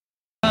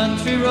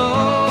Country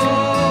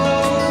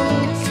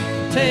roads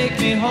take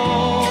me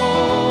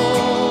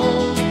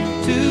home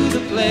to the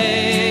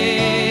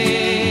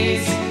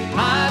place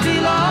I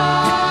belong,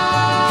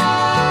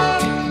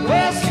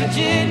 West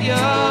Virginia,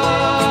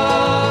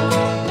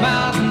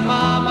 Mountain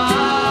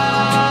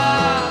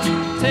Mama,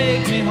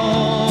 take me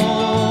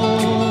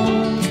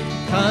home,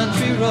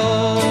 country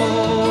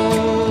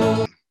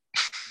road.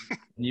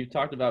 You've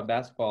talked about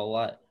basketball a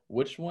lot.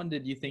 Which one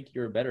did you think you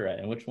were better at,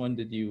 and which one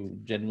did you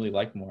genuinely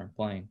like more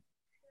playing?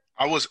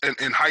 I was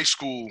in high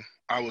school.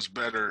 I was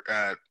better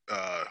at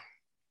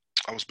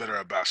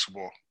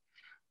basketball.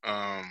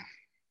 Um,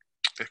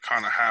 it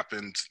kind of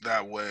happened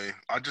that way.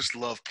 I just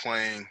love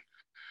playing.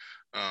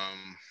 I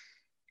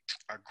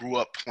grew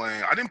up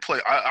playing. I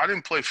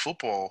didn't play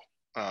football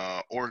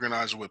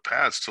organizer with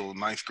pads till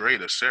ninth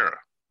grade at Sarah.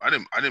 I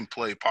didn't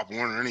play Pop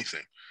Warner or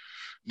anything.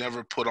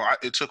 Never put on.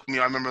 It took me.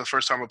 I remember the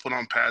first time I put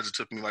on pads. It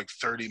took me like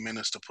 30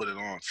 minutes to put it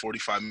on.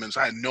 45 minutes.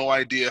 I had no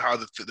idea how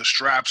the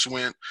straps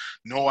went.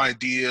 No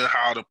idea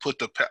how to put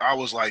the. I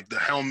was like, the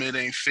helmet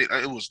ain't fit.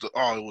 It was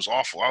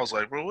awful. I was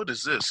like, bro, what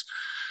is this?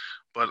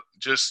 But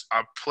just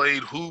I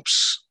played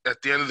hoops.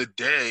 At the end of the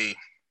day,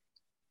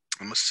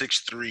 I'm a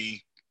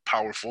 6'3"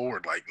 power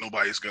forward. Like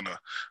nobody's gonna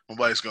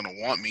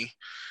want me.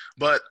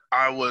 But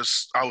I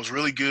was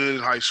really good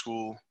in high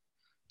school,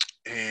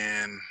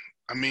 and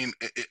I mean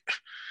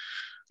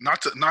not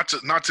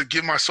to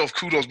give myself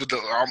kudos, but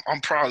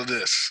I'm proud of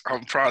this.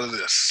 I'm proud of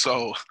this.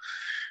 So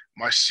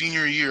my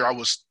senior year, I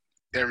was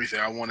everything.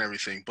 I won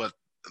everything, but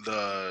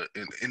the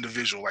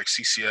individual like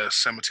CCS,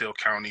 San Mateo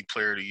County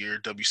Player of the Year,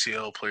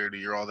 WCL Player of the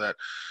Year, all that.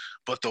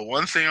 But the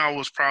one thing I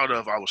was proud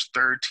of, I was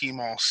third team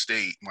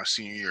All-State my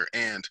senior year,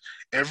 and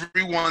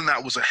everyone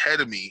that was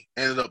ahead of me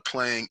ended up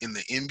playing in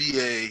the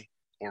NBA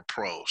or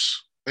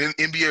pros, in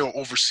NBA or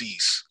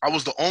overseas. I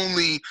was the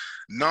only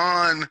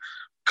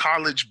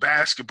college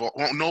basketball,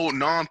 no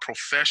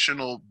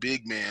non-professional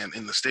big man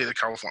in the state of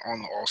California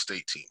on the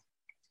All-State team.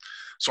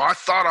 So I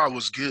thought I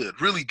was good,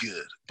 really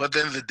good. But at the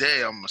end of the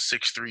day, I'm a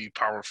 6'3"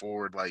 power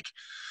forward. Like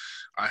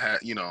I had,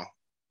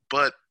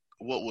 but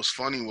what was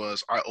funny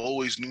was I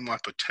always knew my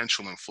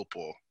potential in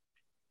football.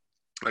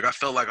 Like I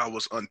felt like I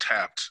was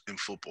untapped in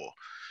football.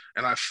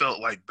 And I felt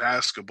like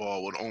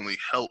basketball would only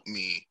help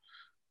me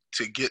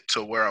to get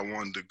to where I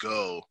wanted to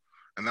go.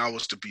 And that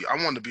was I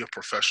wanted to be a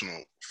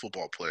professional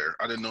football player.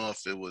 I didn't know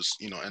if it was,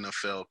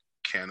 NFL,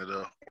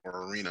 Canada,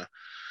 or arena,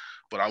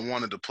 but I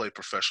wanted to play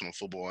professional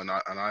football. And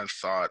I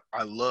thought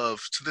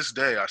to this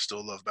day, I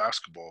still love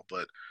basketball,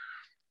 but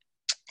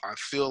I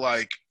feel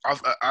like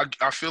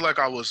I feel like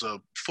I was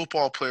a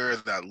football player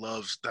that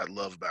loved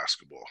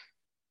basketball.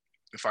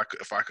 If I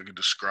could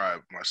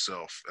describe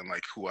myself and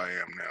like who I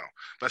am now.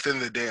 But at the end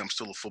of the day, I'm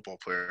still a football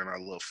player and I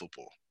love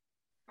football.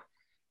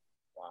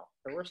 Wow.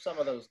 Who were some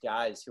of those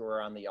guys who were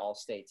on the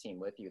All-State team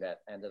with you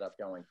that ended up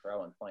going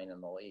pro and playing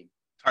in the league?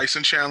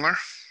 Tyson Chandler.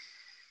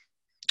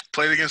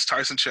 Played against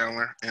Tyson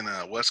Chandler in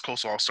a West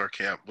Coast All-Star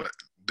camp, but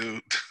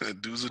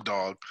dude's a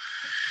dog.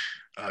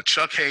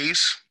 Chuck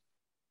Hayes,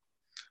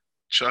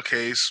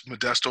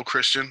 Modesto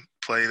Christian,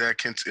 played at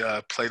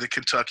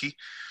Kentucky.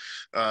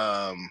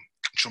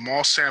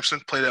 Jamal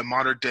Sampson played at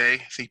Mater Dei. I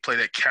think he played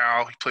at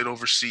Cal. He played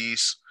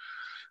overseas.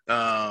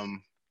 Who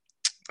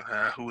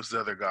was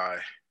the other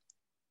guy?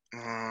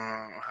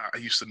 I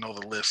used to know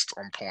the list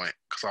on point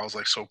because I was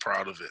like so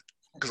proud of it.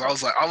 Because I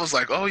was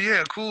like, oh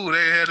yeah, cool.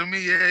 They ahead of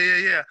me.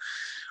 Yeah.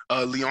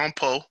 Leon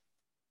Poe,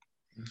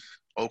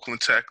 Oakland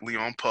Tech.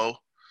 Leon Poe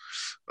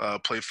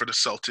played for the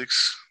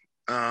Celtics.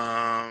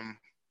 And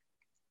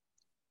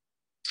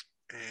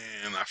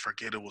I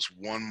forget, it was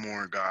one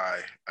more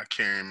guy. I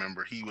can't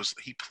remember. He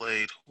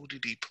played. Who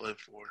did he play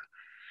for?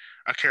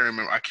 I can't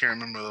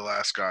remember the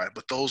last guy.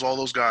 But all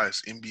those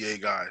guys,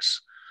 NBA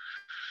guys.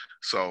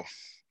 So.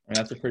 And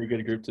that's a pretty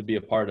good group to be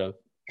a part of.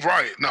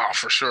 Right. No,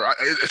 for sure.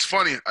 It's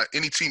funny.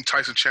 Any team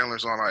Tyson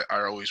Chandler's on, I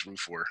always root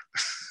for.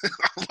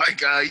 I'm like,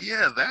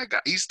 yeah, that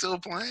guy, he's still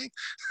playing.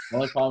 The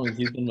only problem is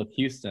he's been with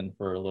Houston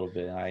for a little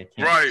bit. Right.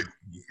 You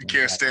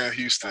can't stand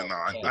Houston. No,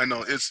 I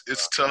know it's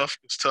tough.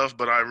 It's tough,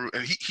 but I root.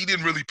 And he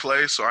didn't really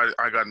play, so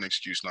I got an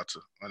excuse not to.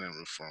 I didn't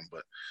root for him,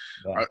 but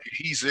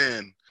he's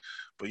in.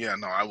 But yeah,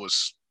 no,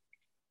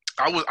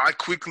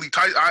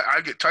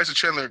 Tyson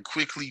Chandler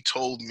quickly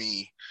told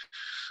me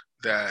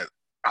that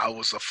I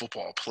was a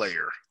football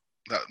player.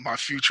 That my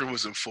future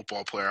was in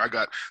football player.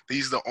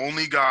 He's the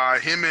only guy,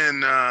 him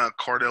and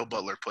Cardell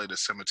Butler played at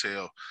San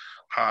Mateo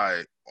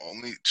High.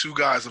 Only two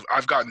guys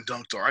I've gotten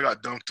dunked on. I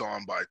got dunked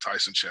on by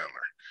Tyson Chandler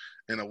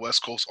in a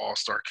West Coast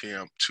All-Star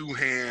camp. 2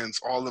 hands,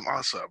 all of them. I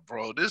was like,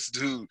 bro, this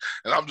dude.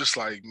 And I'm just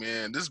like,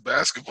 man, this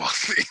basketball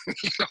thing,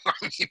 you know what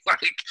I mean?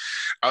 Like,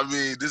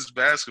 this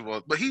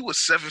basketball. But he was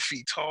 7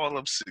 feet tall.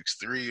 I'm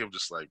 6'3". I'm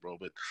just like, bro,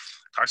 but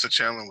Tyson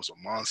Chandler was a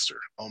monster.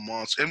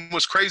 And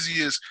what's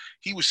crazy is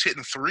he was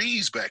hitting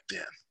threes back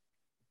then.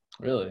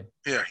 Really?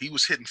 Yeah, he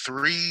was hitting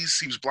threes.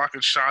 He was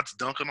blocking shots,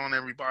 dunking on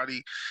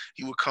everybody.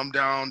 He would come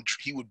down.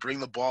 He would bring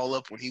the ball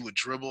up when he would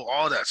dribble,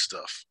 all that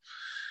stuff.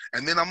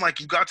 And then I'm like,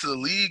 you got to the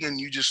league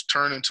and you just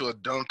turn into a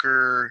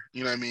dunker,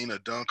 you know what I mean? A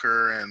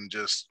dunker and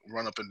just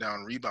run up and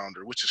down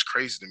rebounder, which is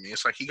crazy to me.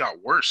 It's like he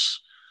got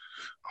worse.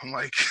 I'm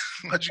like,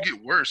 how'd you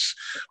get worse?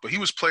 But he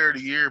was player of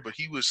the year, but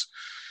he was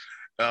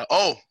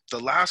the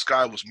last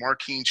guy was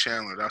Markeen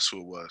Chandler. That's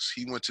who it was.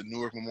 He went to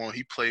Newark Memorial.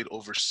 He played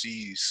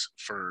overseas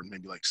for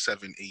maybe like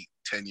 7, 8,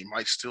 10 years.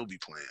 Might still be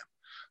playing.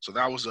 So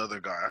that was the other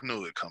guy. I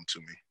knew it'd come to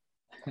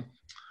me.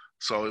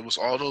 So it was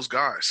all those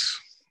guys.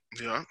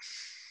 Yeah.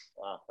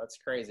 Wow, that's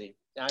crazy.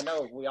 I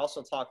know we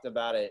also talked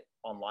about it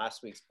on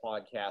last week's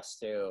podcast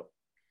too,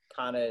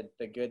 kind of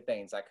the good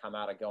things that come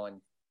out of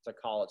going to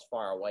college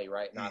far away,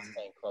 right? Not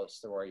staying close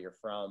to where you're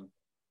from.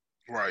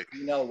 Right.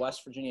 You know,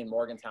 West Virginia and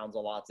Morgantown's a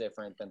lot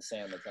different than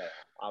San Mateo.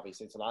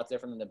 Obviously, it's a lot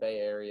different than the Bay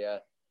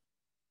Area.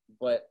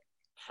 But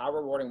how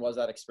rewarding was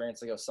that experience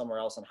to go somewhere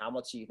else, and how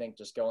much do you think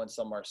just going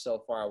somewhere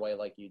so far away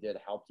like you did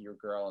helped you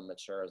grow and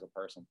mature as a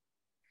person?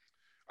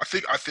 I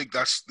think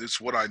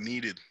it's what I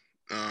needed.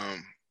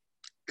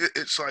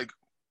 It's like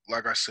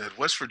I said,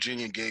 West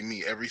Virginia gave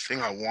me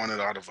everything I wanted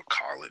out of a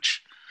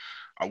college.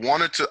 I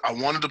wanted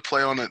to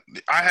play on it.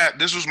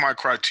 This was my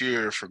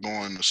criteria for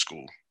going to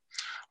school.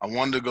 I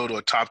wanted to go to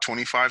a top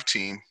 25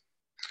 team.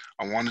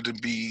 I wanted to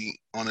be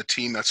on a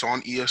team that's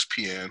on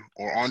ESPN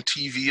or on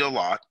TV a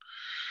lot.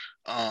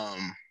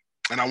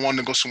 And I wanted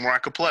to go somewhere I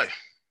could play.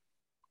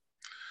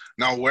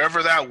 Now,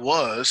 wherever that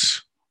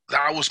was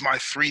my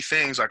 3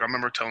 things. Like I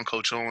remember telling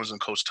Coach Owens and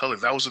Coach Tully,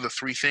 those are the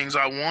 3 things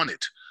I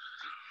wanted.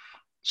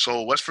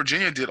 So West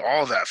Virginia did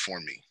all that for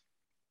me.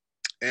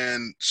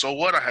 And so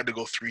what? I had to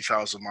go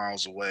 3,000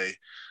 miles away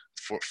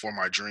for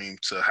my dream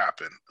to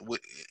happen.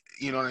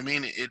 You know what I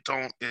mean? It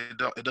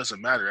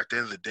doesn't matter. At the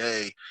end of the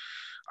day,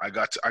 I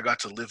got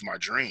to live my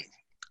dream.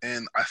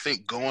 And I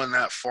think going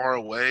that far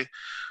away,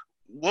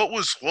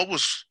 it's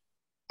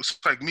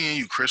like me and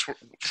you, Chris,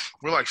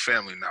 we're like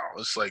family now.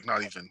 It's like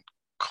not even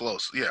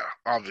close. Yeah,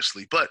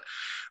 obviously. But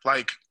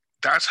like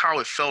that's how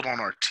it felt on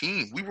our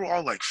team. We were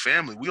all like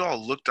family. We all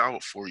looked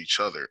out for each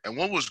other. And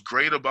what was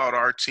great about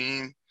our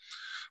team,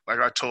 like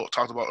I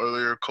talked about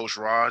earlier, Coach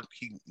Rod,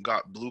 he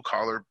got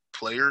blue-collar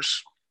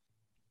players.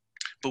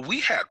 But we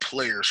had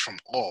players from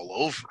all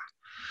over.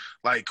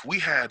 Like we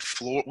had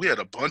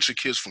a bunch of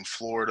kids from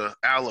Florida,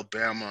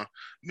 Alabama,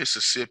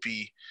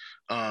 Mississippi,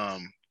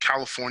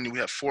 California. We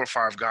had 4 or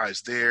 5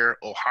 guys there,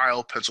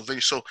 Ohio,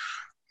 Pennsylvania. So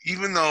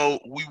even though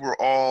we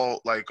were all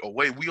like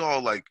away, we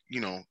all like,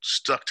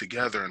 stuck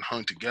together and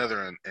hung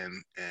together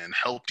and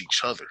helped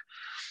each other.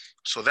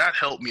 So that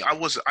helped me.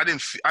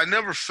 I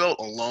never felt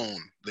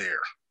alone there,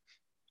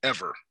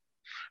 ever.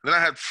 Then I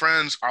had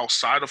friends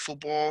outside of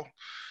football,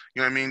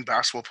 you know what I mean?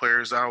 Basketball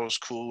players that I was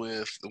cool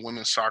with, the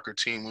women's soccer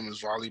team,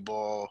 women's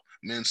volleyball,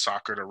 men's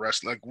soccer, the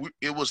rest. Like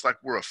it was like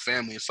we're a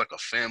family. It's like a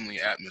family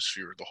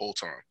atmosphere the whole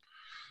time.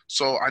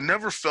 So I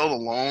never felt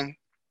alone,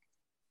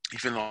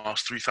 even though I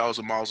was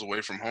 3,000 miles away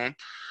from home.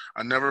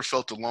 I never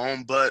felt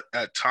alone, but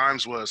at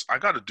times I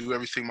got to do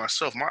everything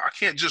myself. I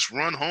can't just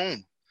run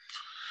home.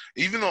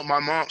 Even though my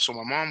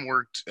mom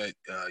worked at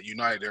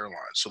United Airlines,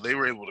 so they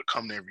were able to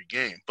come to every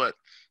game. But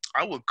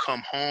I would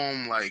come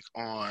home like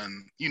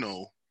on,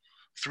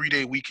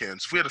 3-day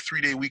weekends. If we had a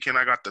 3-day weekend,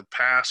 I got the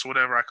pass,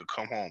 whatever, I could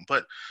come home.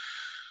 But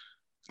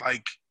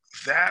like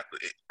that,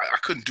 I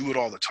couldn't do it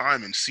all the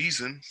time in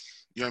season.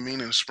 You know what I mean?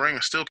 In the spring, I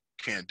still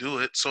can't do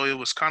it. So it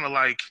was kind of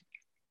like,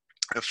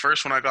 at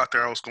first when I got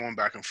there, I was going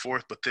back and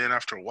forth. But then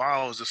after a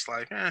while, I was just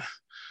like, I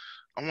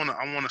want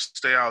to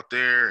stay out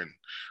there, and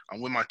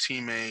I'm with my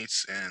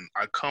teammates, and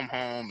I come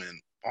home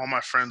and all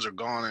my friends are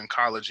gone in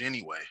college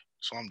anyway.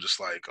 So I'm just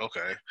like,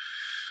 okay.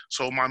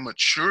 So my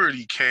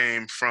maturity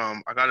came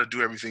from, I got to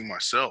do everything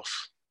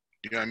myself.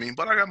 You know what I mean?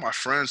 But I got my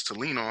friends to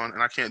lean on,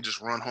 and I can't just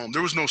run home.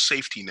 There was no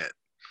safety net.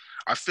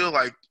 I feel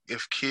like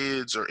if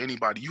kids or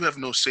anybody, you have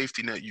no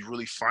safety net, you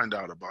really find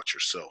out about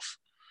yourself.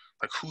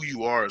 Like who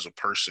you are as a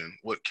person,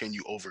 what can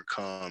you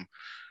overcome,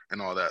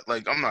 and all that.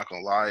 Like, I'm not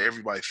gonna lie,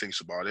 everybody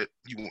thinks about it.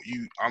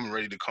 I'm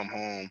ready to come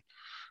home.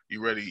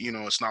 You ready?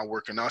 It's not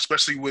working out.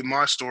 Especially with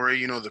my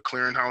story, the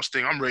clearinghouse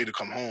thing. I'm ready to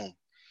come home.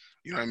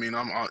 You know what I mean?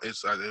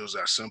 It was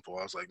that simple.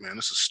 I was like, man,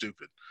 this is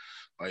stupid.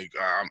 Like,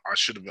 I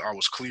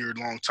was cleared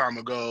a long time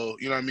ago.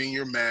 You know what I mean?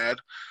 You're mad.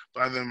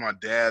 But then my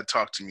dad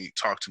talked to me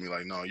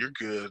like, no, you're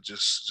good.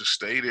 Just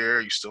stay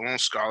there. You're still on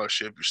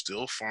scholarship. You're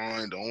still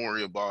fine. Don't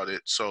worry about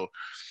it. So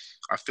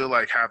I feel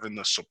like having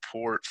the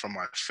support from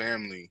my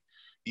family,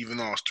 even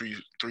though I was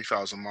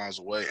 3,000 miles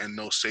away and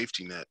no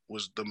safety net,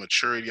 was the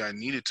maturity I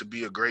needed to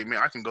be a great man.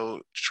 I can go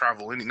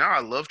travel now.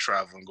 I love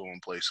traveling, going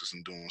places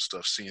and doing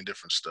stuff, seeing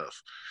different stuff.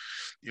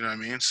 You know what I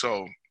mean?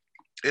 So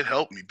it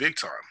helped me big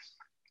time.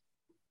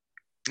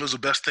 It was the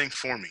best thing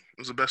for me.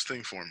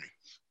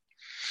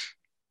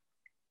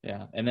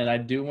 Yeah. And then I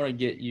do want to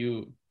get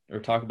you or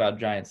talk about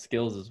Giant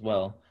Skills as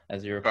well,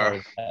 as you're a part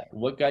of that.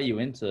 What got you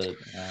into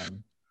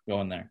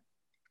going there?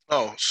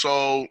 Oh,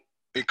 so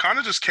it kind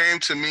of just came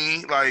to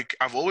me. Like,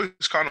 I've always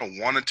kind of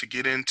wanted to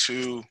get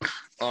into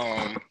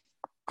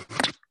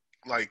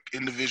like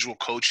individual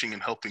coaching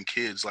and helping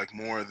kids, like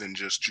more than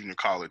just junior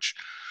college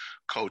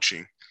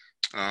coaching.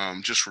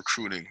 just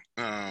recruiting.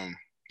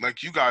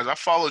 Like you guys, I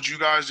followed you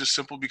guys just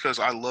simple because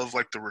I love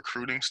like the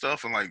recruiting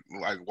stuff and like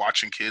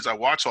watching kids. I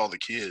watch all the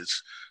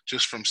kids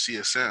just from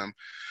CSM,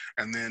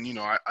 and then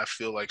I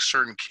feel like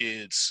certain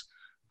kids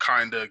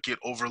kind of get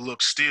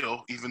overlooked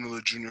still, even though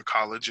the junior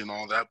college and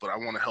all that. But I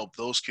want to help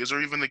those kids,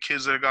 or even the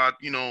kids that got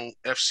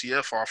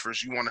FCF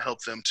offers. You want to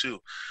help them too.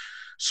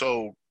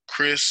 So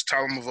Chris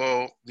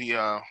Talamavo,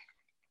 the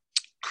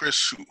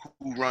Chris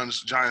who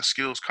runs Giant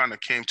Skills, kind of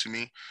came to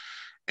me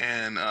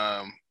and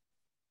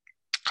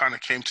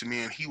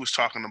and he was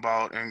talking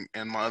about,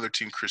 and my other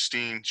team,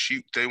 Christine,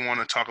 they want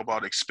to talk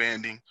about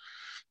expanding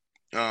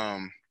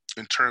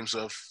in terms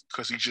of,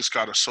 because he just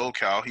got a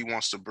SoCal, he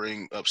wants to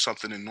bring up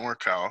something in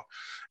NorCal,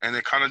 and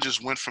it kind of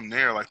just went from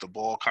there. Like the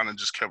ball kind of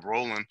just kept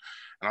rolling,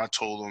 and I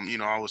told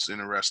him, I was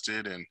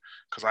interested, and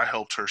because I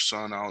helped her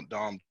son out,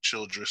 Dom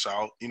Childress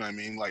out, what I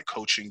mean, like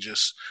coaching.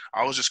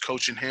 I was just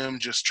coaching him,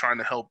 just trying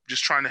to help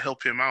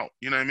him out.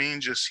 You know what I mean?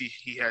 Just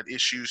he had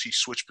issues, he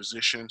switched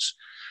positions.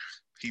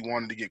 He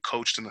wanted to get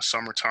coached in the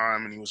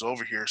summertime, and he was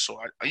over here. So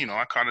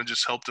I kind of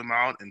just helped him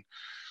out and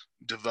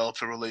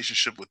developed a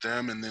relationship with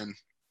them, and then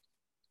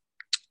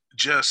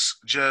just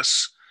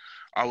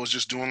I was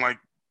just doing like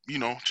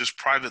just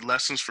private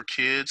lessons for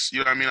kids. You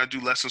know what I mean? I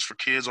do lessons for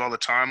kids all the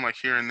time, like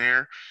here and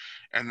there,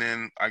 and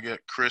then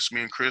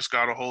me and Chris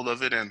got a hold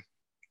of it, and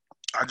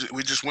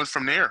we just went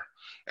from there.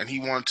 And he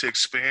wanted to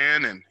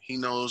expand, and he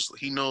knows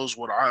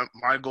what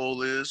my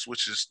goal is,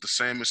 which is the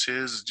same as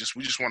his.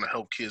 We just want to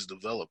help kids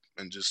develop,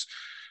 and just,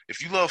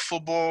 if you love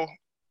football,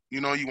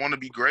 you want to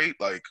be great.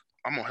 Like,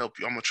 I'm gonna help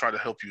you. I'm gonna try to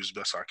help you as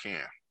best I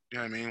can. You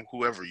know what I mean?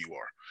 Whoever you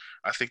are,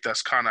 I think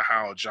that's kind of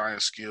how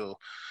Giant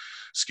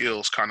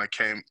Skills kind of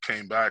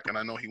came back, and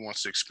I know he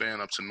wants to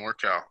expand up to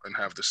NorCal and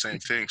have the same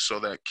thing, so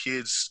that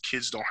kids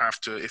don't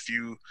have to. If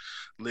you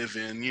live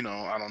in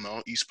I don't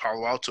know, East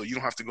Palo Alto, you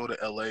don't have to go to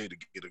LA to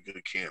get a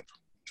good camp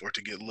or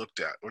to get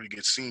looked at or to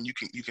get seen.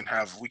 We can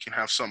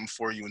have something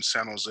for you in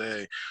San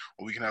Jose,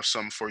 or we can have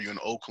something for you in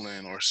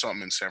Oakland, or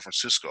something in San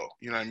Francisco.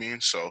 You know what I mean?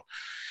 So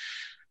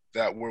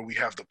that where we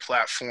have the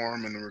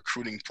platform and the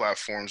recruiting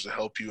platforms to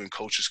help you, and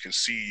coaches can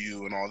see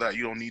you and all that.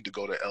 You don't need to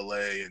go to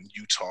LA and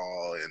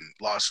Utah and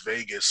Las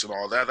Vegas and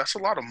all that. That's a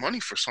lot of money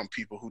for some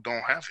people who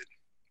don't have it.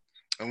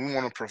 And we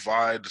want to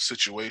provide the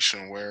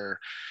situation where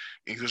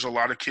there's a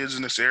lot of kids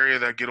in this area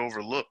that get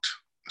overlooked,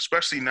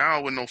 especially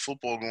now with no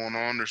football going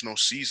on. There's no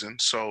season.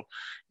 So,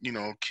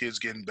 kids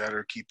getting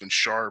better, keeping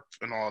sharp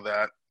and all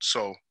that.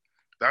 So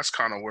that's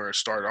kind of where it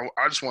started.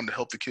 I just wanted to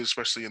help the kids,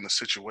 especially in the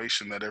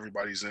situation that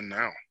everybody's in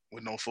now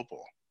with no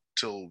football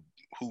till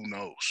who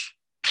knows.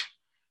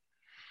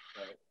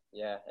 Right.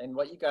 Yeah, and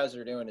what you guys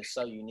are doing is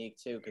so unique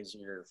too, because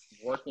you're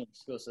working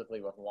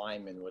exclusively with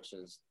linemen, which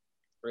is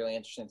really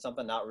interesting.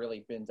 Something not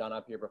really been done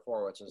up here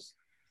before, which is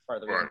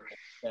part of the reason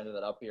we ended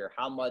it up here.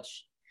 How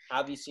much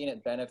have you seen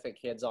it benefit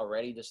kids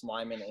already, just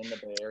linemen in the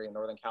Bay Area,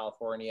 Northern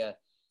California,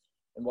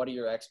 and what are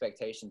your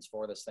expectations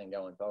for this thing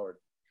going forward?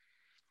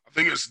 I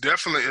think it's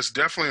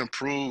definitely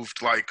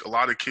improved. Like a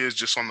lot of kids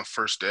just on the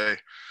first day.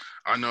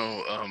 I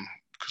know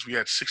because we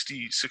had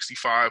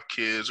 65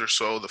 kids or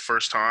so the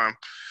first time,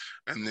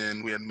 and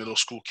then we had middle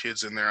school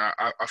kids in there.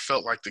 I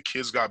felt like the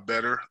kids got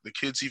better. The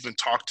kids even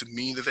talked to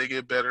me that they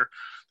got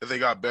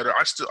better.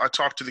 I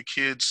talk to the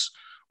kids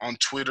on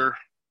Twitter,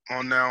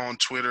 on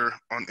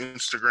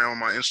Instagram, on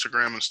my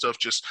Instagram and stuff,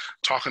 just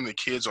talking to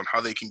kids on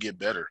how they can get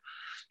better.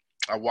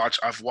 I've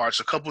watched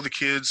a couple of the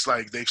kids,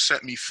 like they've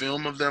sent me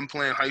film of them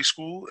playing high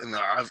school, and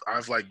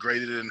I've like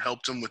graded it and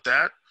helped them with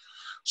that.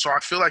 So I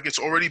feel like it's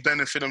already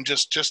benefited them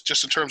just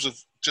in terms of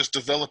just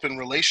developing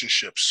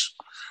relationships.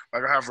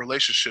 Like I have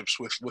relationships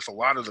with a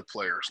lot of the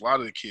players, a lot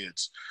of the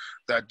kids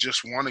that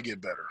just want to get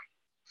better.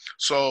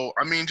 So,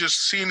 I mean,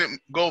 just seeing it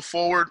go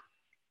forward,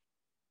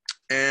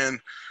 and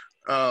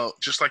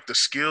just like the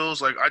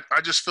skills, like I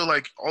just feel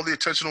like all the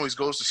attention always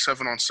goes to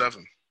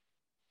 7-on-7.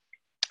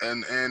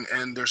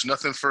 And there's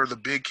nothing for the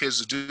big kids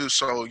to do.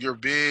 So you're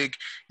big,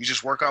 you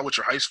just work out with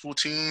your high school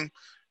team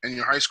and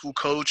your high school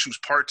coach who's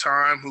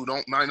part-time, who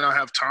might not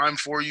have time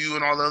for you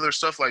and all the other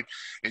stuff, like,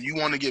 and you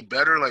want to get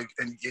better, like,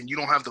 and you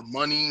don't have the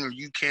money, or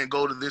you can't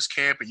go to this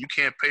camp, and you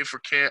can't pay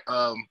for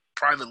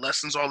private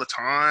lessons all the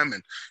time,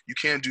 and you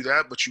can't do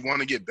that, but you want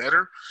to get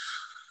better.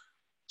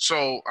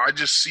 So I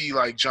just see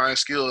like Giant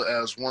Skill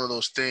as one of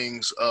those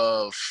things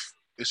of,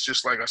 it's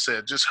just like I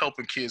said, just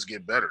helping kids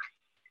get better.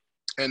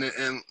 And I've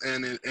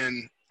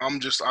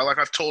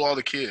told all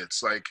the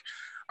kids, like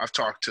I've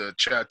talked to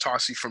Chad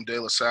Tossi from De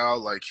La Salle,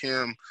 like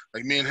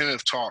me and him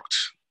have talked,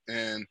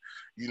 and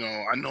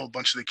I know a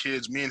bunch of the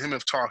kids, me and him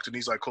have talked, and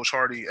he's like, Coach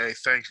Hardy, hey,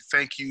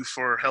 thank you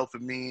for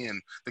helping me.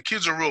 And the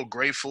kids are real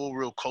grateful,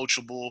 real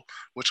coachable,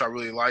 which I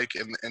really like,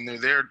 and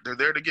they're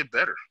there to get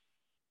better.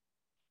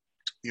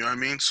 You know what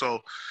I mean? So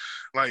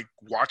like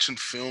watching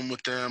film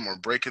with them or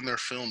breaking their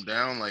film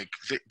down, like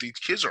these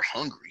kids are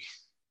hungry.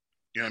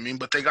 You know what I mean?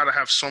 But they got to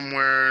have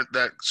somebody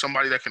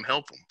that can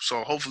help them.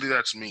 So hopefully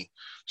that's me.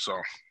 So.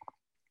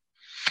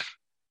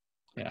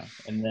 Yeah.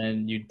 And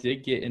then you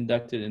did get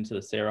inducted into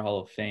the Sarah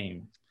Hall of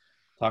Fame.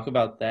 Talk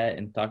about that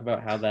and talk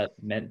about how that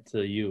meant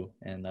to you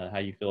and how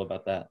you feel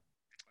about that.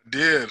 I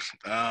did.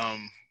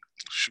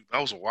 Shoot,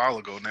 that was a while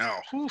ago now.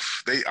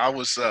 Oof, I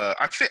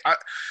think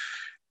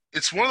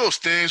it's one of those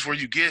things where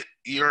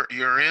you're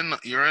in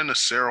the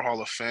Sarah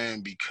Hall of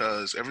Fame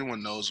because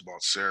everyone knows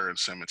about Sarah and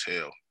San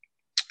Mateo,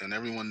 and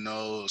everyone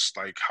knows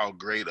like how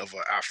great of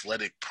an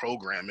athletic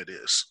program it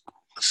is,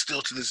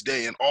 still to this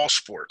day in all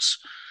sports,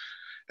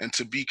 and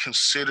to be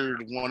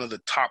considered one of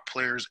the top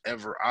players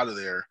ever out of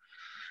there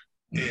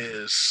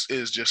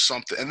is just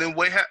something. And then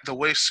the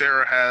way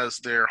Sarah has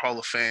their Hall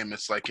of Fame,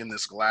 it's like in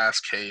this glass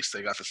case.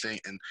 They got the thing,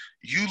 and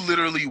you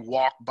literally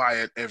walk by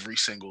it every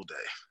single day.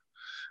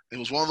 It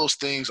was one of those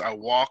things I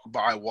walked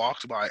by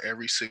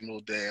every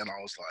single day, and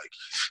I was like,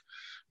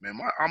 man,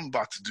 I'm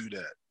about to do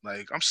that.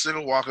 Like, I'm sick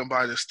of walking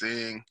by this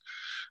thing.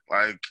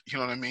 Like, you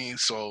know what I mean?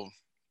 So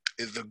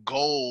the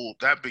goal,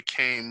 that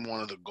became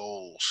one of the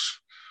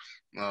goals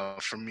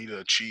for me to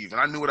achieve.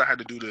 And I knew what I had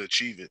to do to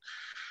achieve it.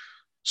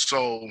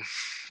 So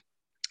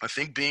I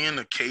think being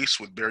the case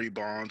with Barry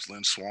Bonds,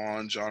 Lynn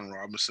Swann, John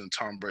Robinson,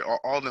 Tom Brady,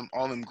 all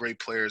them great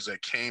players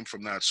that came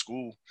from that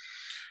school,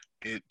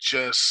 it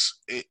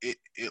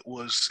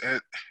was,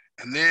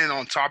 and then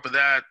on top of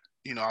that,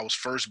 you know, I was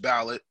first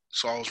ballot,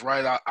 so I was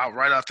right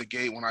out the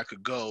gate when I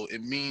could go.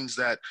 It means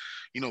that,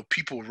 you know,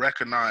 people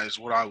recognize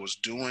what I was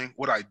doing,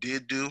 what I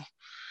did do,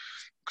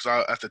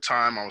 because at the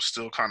time I was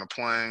still kind of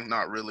playing,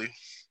 not really.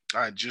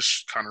 I had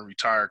just kind of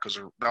retired because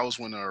that was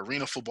when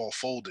arena football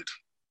folded,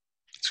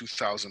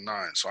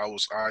 2009. So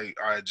I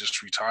had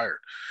just retired.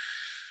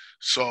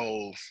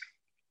 So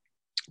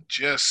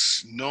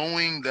just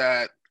knowing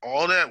that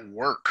all that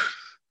work,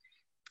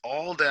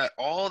 all the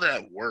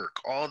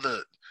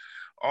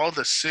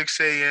 6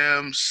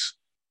 a.m.s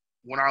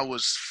when I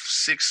was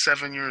 6,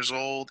 7 years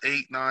old,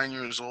 8, 9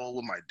 years old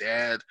with my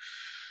dad,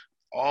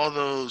 all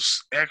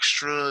those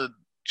extra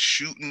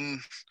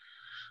shooting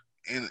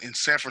in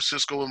San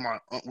Francisco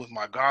with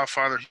my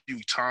godfather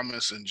Huey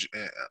Thomas, and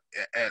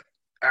at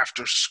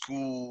after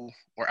school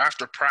or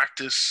after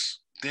practice,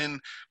 then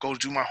go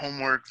do my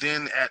homework,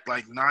 then at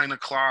like 9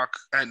 o'clock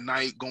at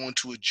night going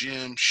to a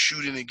gym,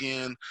 shooting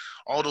again,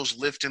 all those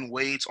lifting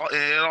weights,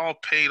 it all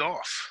paid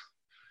off.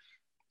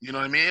 You know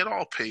what I mean? It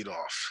all paid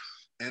off.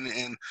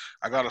 And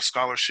I got a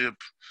scholarship.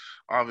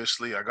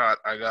 Obviously, I got,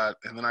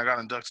 and then I got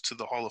inducted to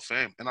the Hall of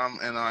Fame,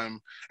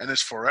 and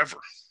it's forever.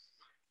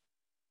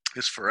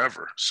 It's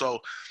forever. So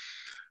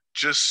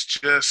it's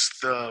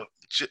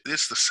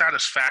the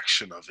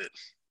satisfaction of it.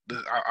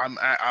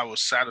 I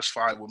was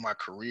satisfied with my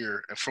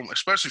career, and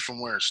especially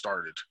from where it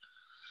started.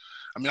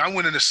 I mean, I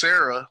went into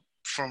Sarah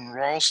from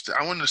Ralston.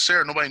 I went into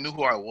Sarah. Nobody knew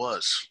who I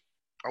was.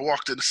 I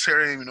walked into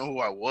Sarah, didn't even know who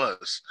I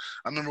was.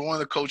 I remember one of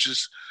the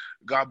coaches,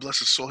 God bless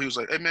his soul, he was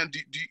like, "Hey man, do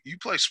you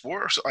play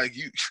sports? Like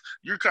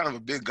you're kind of a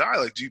big guy.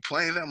 Like, do you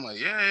play anything?" I'm like,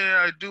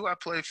 yeah, I do. I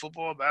play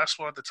football,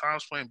 basketball at the time. I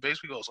was playing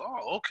baseball. He goes,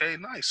 "Oh, okay,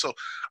 nice." So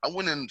I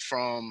went in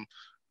from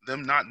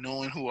them not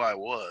knowing who I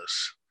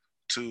was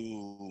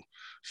to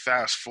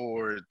fast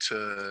forward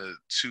to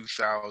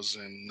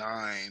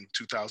 2009,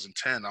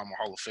 2010. I'm a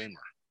Hall of Famer.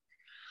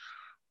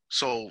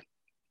 So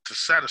the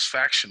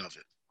satisfaction of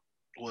it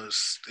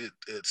was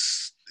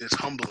it's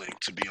humbling,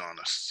 to be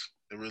honest.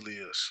 It really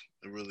is.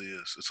 It really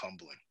is. It's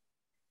humbling.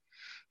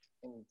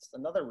 And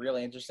another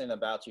really interesting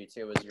about you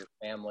too is your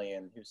family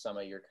and who some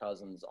of your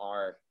cousins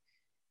are.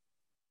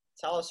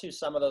 Tell us who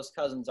some of those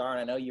cousins are, and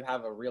I know you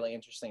have a really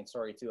interesting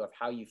story too of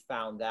how you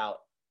found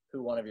out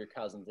who one of your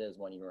cousins is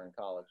when you were in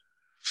college.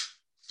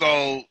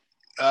 So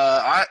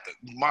I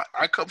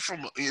come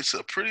from, it's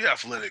a pretty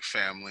athletic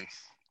family.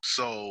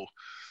 So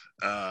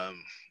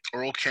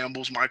Earl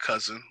Campbell's my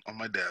cousin on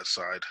my dad's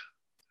side,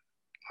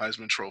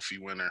 Heisman Trophy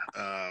winner.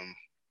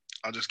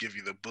 I'll just give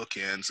you the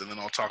bookends, and then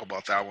I'll talk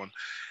about that one.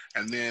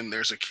 And then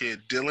there's a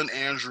kid, Dylan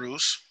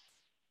Andrews,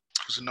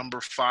 who's a number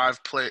 5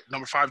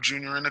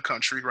 junior in the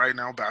country right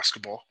now,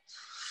 basketball,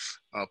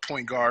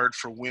 point guard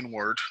for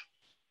Windward.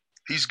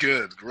 He's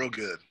good, real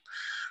good.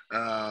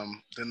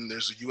 Then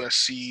there's a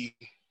USC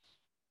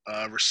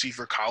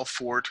receiver, Kyle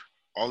Ford,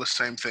 all the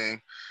same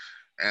thing.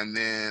 And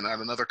then I had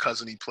another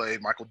cousin he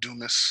played, Michael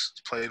Dumas,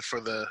 played for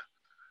the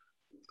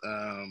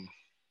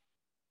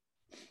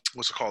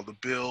what's it called, the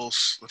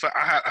Bills.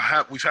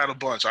 We've had a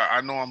bunch.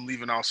 I know I'm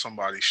leaving out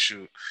somebody.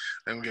 Shoot,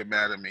 they will get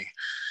mad at me.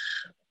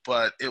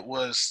 But it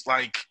was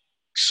like,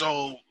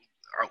 so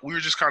we were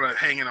just kind of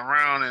hanging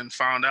around and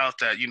found out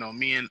that, you know,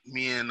 me and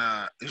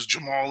it was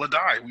Jamal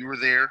Adai. We were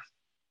there.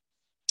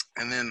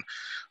 And then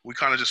we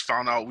kind of just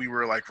found out we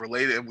were like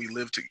related, and we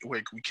lived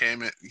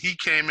he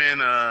came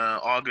in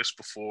August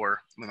before,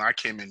 and then I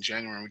came in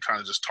January, and we kind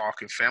of just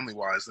talking family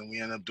wise. Then we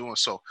ended up doing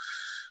so.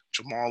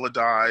 Jamal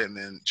Adai and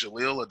then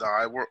Jaleel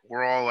Adai,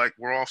 we're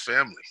all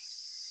family.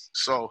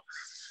 So,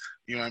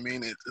 you know what I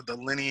mean? The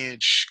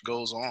lineage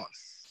goes on.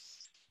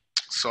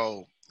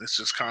 So it's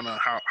just kind of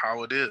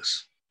how it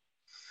is.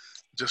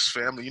 Just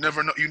family. You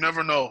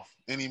never know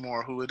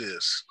anymore who it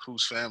is,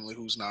 who's family,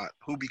 who's not,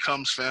 who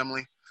becomes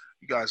family.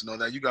 You guys know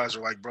that. You guys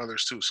are like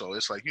brothers too. So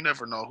it's like you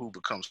never know who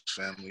becomes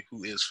family,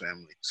 who is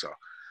family. So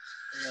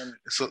And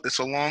It's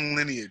a long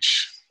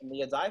lineage. and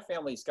the Adai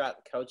family's got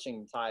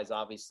coaching ties,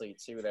 obviously,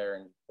 too, there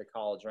in the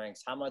college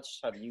ranks. How much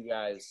have you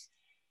guys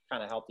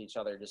kind of helped each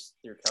other just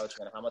through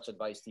coaching, and how much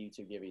advice do you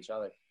two give each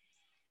other?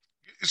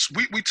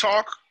 We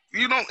talk.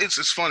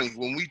 It's funny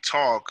when we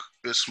talk.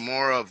 It's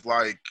more of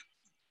like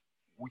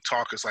we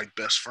talk as like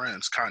best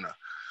friends, kind of.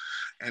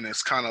 And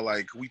it's kind of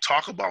like we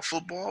talk about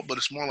football, but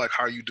it's more like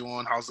how you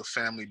doing, how's the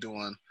family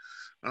doing,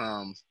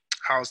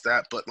 how's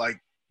that? But like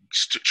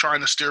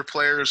trying to steer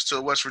players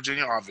to West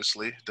Virginia,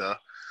 obviously, duh.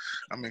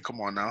 I mean, come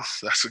on now,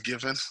 that's a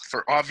given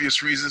for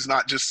obvious reasons.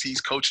 Not just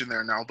he's coaching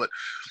there now, but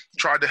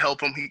tried to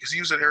help him because he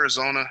was at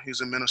Arizona,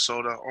 he's in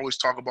Minnesota. Always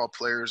talk about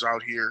players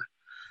out here.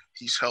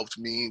 He's helped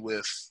me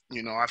with,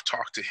 I've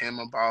talked to him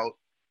about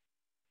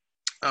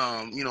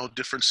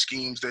different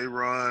schemes they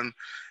run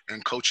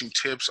and coaching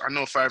tips. I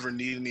know if I ever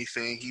need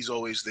anything, he's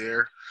always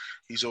there.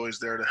 He's always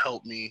there to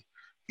help me.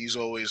 He's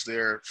always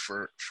there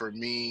for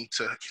me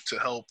to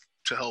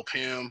help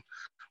him.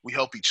 We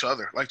help each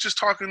other. Like just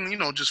talking,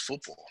 just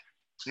football.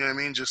 You know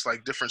what I mean? Just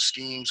like different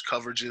schemes,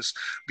 coverages.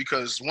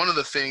 Because one of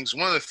the things,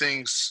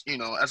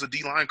 as a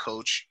D-line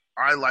coach,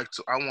 I want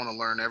to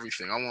learn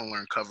everything. I want to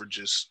learn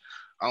coverages.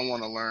 I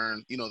want to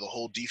learn, the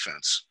whole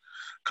defense.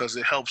 Because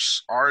it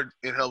helps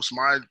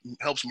my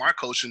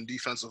coaching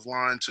defensive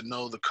line to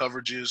know the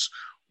coverages,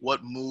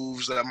 what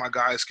moves that my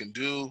guys can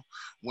do,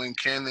 when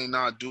can they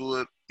not do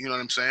it, you know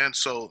what I'm saying?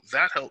 So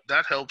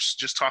that helps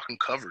just talking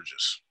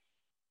coverages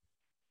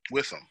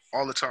with them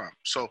all the time.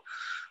 So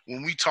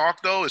when we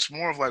talk though, it's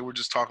more of like we're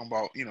just talking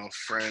about,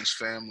 friends,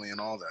 family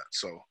and all that.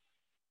 So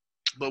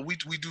but we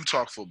do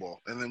talk football,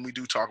 and then we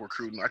do talk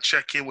recruiting. I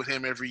check in with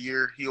him every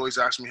year. He always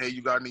asks me, hey,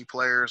 you got any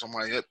players? I'm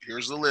like, yep,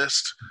 here's the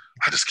list.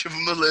 I just give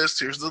him the list.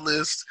 Here's the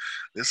list.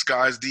 This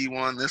guy's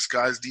D1. This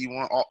guy's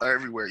D1,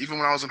 everywhere. Even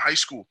when I was in high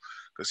school,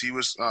 because he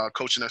was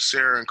coaching at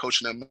Sarah and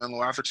coaching at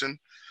Menlo Atherton,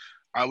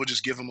 I would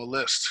just give him a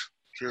list.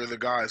 Here are the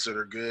guys that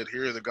are good.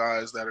 Here are the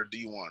guys that are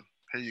D1.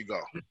 Here you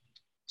go.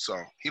 So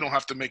he don't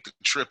have to make the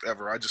trip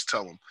ever. I just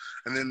tell him.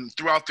 And then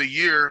throughout the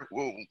year,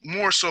 well,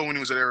 more so when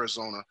he was at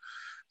Arizona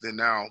than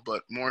now,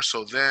 but more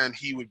so then,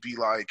 he would be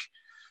like,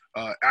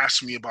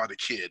 ask me about a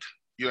kid.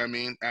 You know what I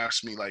mean?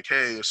 Ask me like,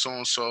 hey,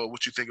 so-and-so,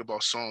 what you think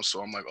about so-and-so?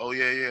 I'm like, oh,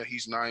 yeah,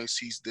 he's nice.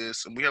 He's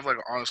this. And we have like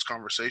an honest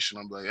conversation.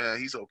 I'm like, yeah,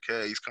 he's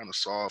okay. He's kind of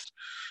soft.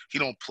 He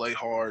don't play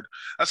hard.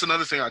 That's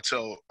another thing I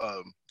tell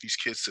these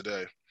kids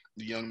today,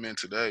 the young men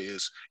today,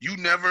 is you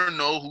never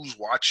know who's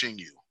watching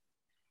you.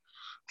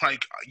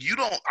 Like you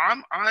don't.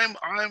 I'm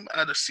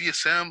at a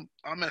CSM.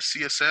 I'm at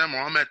CSM or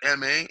I'm at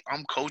MA.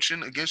 I'm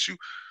coaching against you.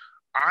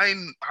 I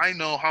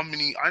know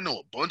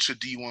a bunch of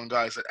D1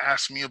 guys that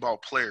ask me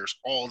about players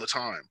all the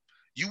time.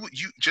 You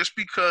just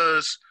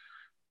because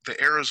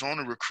the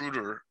Arizona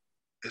recruiter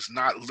is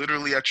not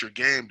literally at your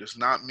game does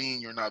not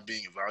mean you're not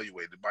being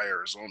evaluated by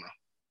Arizona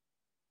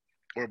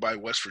or by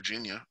West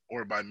Virginia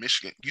or by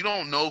Michigan. You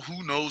don't know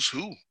who knows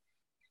who.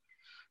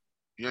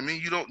 You know what I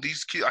mean?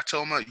 These kids, I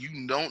tell them that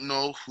you don't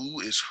know who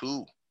is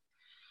who.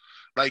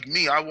 Like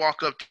me, I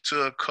walk up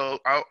to a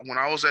coach. When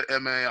I was at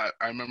MA,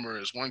 I remember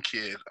there's one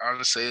kid, I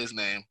don't say his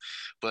name,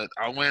 but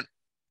I went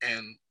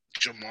and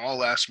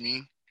Jamal asked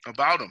me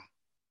about him.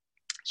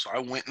 So I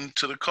went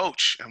into the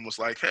coach and was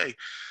like, hey,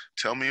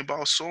 tell me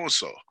about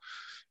so-and-so.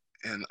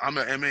 And I'm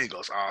at MA. He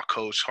goes,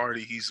 Coach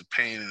Hardy, he's a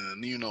pain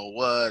in the you know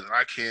what, and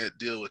I can't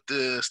deal with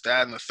this,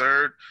 that, and the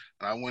third.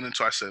 And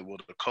I said, well,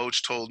 the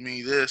coach told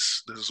me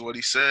this. This is what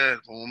he said.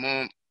 Boom,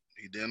 boom.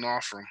 He didn't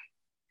offer him.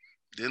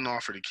 Didn't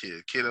offer the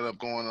kid. Kid ended up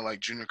going to like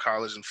junior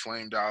college and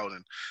flamed out,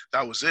 and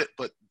that was it.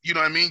 But you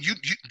know what I mean?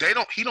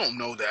 He don't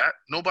know that.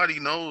 Nobody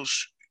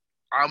knows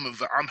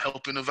I'm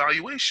helping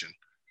evaluation.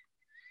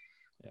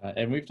 Yeah,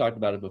 and we've talked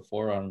about it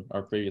before on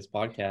our previous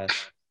podcast,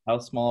 how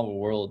small of a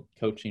world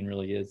coaching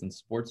really is in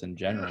sports in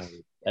general. Yeah.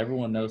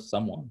 Everyone knows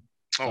someone.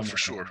 Oh, for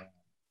sure.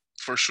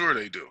 For sure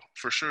they do.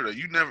 For sure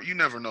you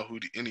never know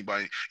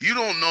anybody. You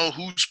don't know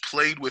who's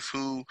played with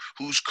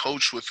who's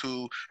coached with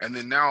who, and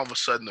then now all of a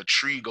sudden the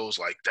tree goes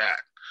like that.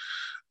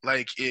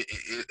 Like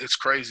it's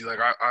crazy. Like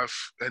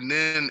and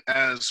then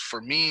as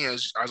for me,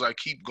 as I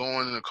keep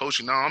going into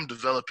coaching, now I'm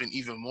developing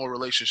even more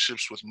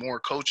relationships with more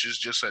coaches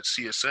just at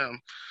CSM.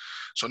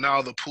 So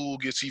now the pool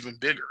gets even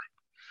bigger.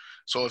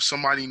 So if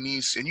somebody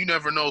needs, and you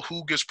never know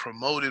who gets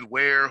promoted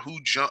where,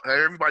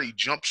 everybody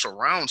jumps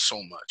around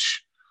so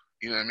much.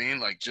 You know what I mean?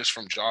 Like just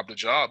from job to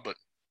job. But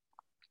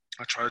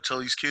I try to tell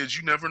these kids,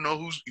 you never know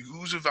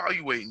who's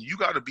evaluating. You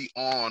got to be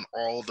on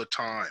all the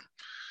time.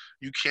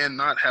 You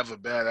cannot have a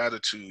bad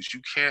attitude. You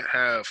can't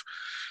have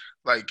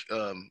I've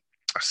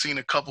seen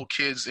a couple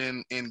kids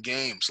in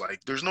games.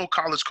 Like there's no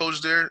college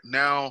coach there.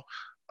 Now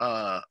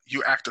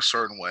you act a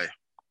certain way.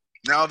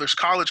 Now there's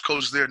college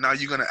coach there. Now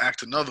you're going to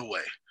act another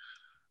way.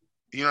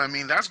 You know what I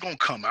mean? That's going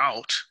to come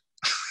out.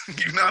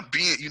 You're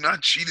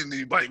not cheating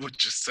anybody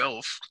with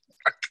yourself.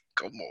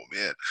 Come on,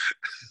 man.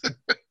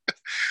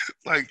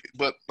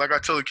 But like I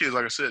tell the kids,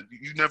 like I said,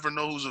 you never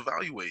know who's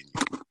evaluating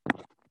you.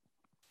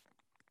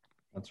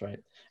 That's right.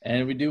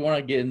 And we do want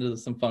to get into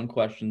some fun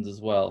questions as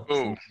well.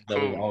 Cool.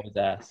 We always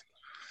ask.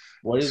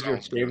 What is your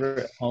Sounds good.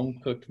 favorite home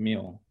cooked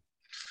meal?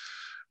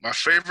 My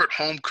favorite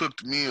home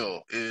cooked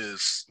meal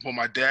is, well,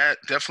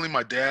 definitely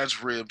my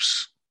dad's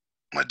ribs.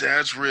 My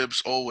dad's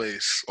ribs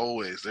always.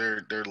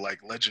 They're like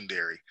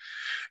legendary.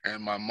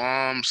 And my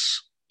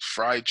mom's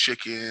fried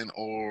chicken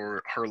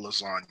or her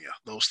lasagna.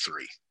 Those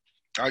three.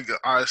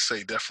 I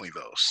say definitely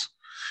those.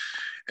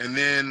 And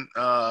then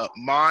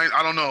mine,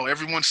 I don't know.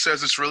 Everyone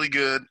says it's really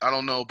good. I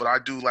don't know, but I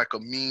do like a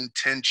mean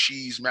 10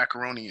 cheese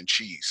macaroni and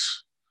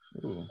cheese.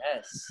 Ooh,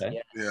 Yes. okay.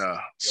 Yes. Yeah.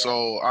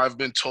 So I've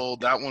been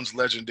told that one's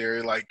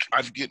legendary. Like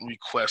I've getting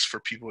requests for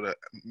people to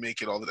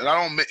make it all the time. And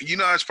I don't make,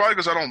 it's probably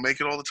because I don't make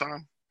it all the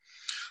time.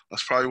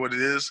 That's probably what it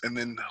is. And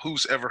then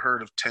who's ever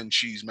heard of 10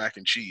 cheese mac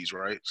and cheese,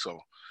 right? So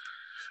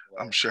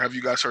I'm sure. Have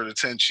you guys heard of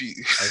 10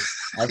 cheese?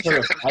 I've heard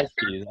of 5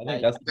 cheese. I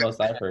think that's the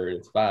most I've heard.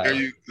 It's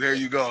 5. There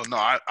you go. No,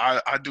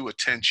 I do a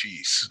 10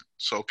 cheese.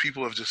 So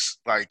people have just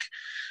like,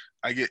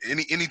 I get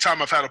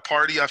anytime I've had a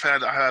party, I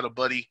had a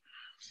buddy,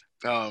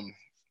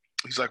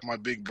 he's like my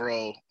big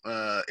bro,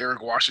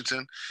 Eric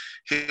Washington.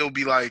 He'll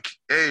be like,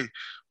 "Hey,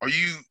 are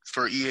you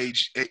for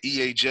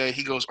EAJ?"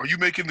 He goes, "Are you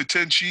making the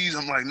 10 cheese?"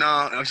 I'm like,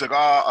 "Nah." And he's like,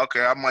 "Oh,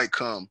 okay, I might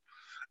come."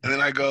 And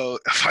then I go,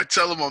 if I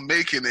tell him I'm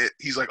making it,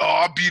 he's like, "Oh,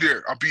 I'll be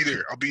there.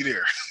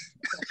 Even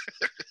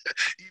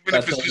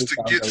That's if it's what just it to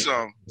sounds get like.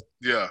 some."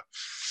 Yeah.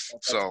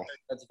 So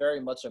That's very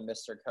much a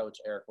Mr. Coach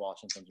Eric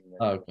Washington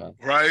Jr. Okay.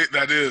 right,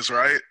 that is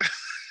right.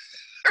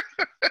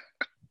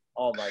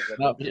 Oh my goodness.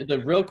 Now,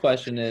 the real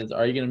question is,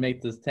 are you going to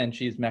make this 10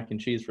 cheese mac and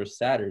cheese for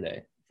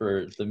Saturday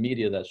for the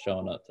media that's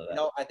showing up to that?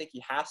 No, I think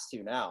he has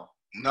to now.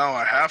 No,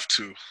 I have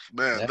to.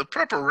 Man, Yeah. the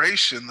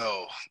preparation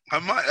though. I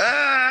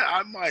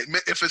might.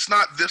 If it's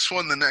not this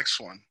one, the next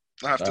one.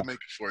 I have to make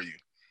it for you.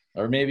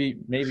 Or maybe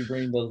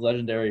bring those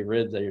legendary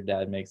ribs that your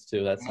dad makes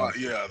too. That's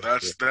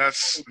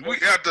That's we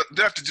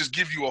have to just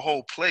give you a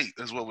whole plate.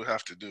 Is what we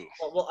have to do.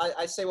 Well,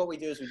 I say what we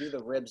do is we do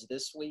the ribs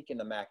this week and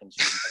the mac and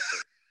cheese next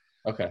week.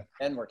 Okay.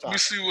 And we're talking.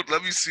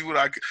 Let me see what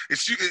I.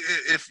 It's you.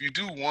 If you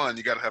do one,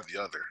 you got to have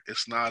the other.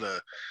 It's not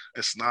a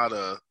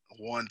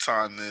one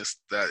time this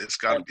that. It's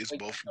got. It's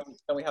both.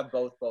 And we have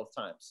both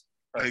times.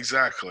 Perfect.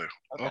 Exactly.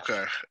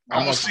 Okay. I'm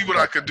I'm gonna see what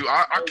I could do.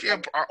 I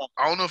can't.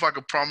 I don't know if I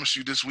could promise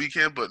you this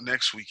weekend, but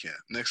next weekend.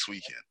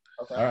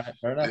 Okay. All right.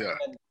 Fair enough. Yeah.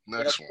 And,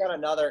 Next we one. got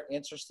another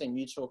interesting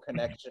mutual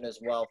connection as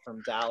well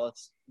from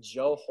Dallas.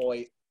 Joe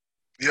Hoyt,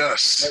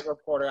 Yes. great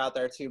reporter out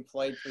there too,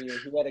 played for you.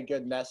 He had a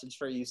good message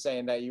for you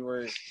saying that you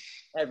were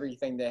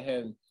everything to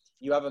him.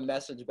 You have a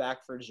message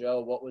back for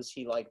Joe. What was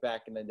he like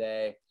back in the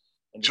day?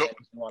 And just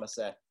anything you want to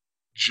say?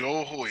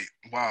 Joe Hoyt.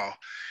 Wow.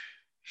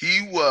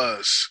 He's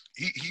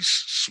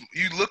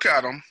you look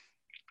at him,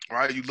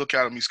 right? You look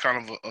at him, he's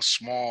kind of a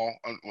small,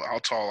 how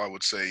tall I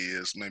would say he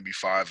is, maybe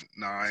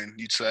 5'9",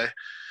 you'd say,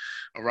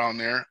 around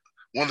there.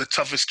 One of the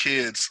toughest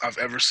kids I've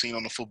ever seen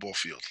on the football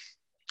field,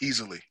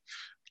 easily.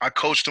 I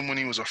coached him when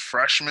he was a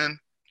freshman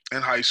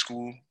in high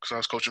school because I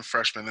was coaching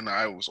freshmen, and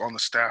I was on the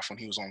staff when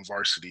he was on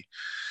varsity.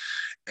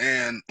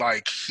 And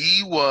like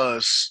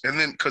and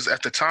then because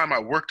at the time I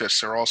worked at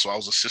Sarah also, I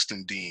was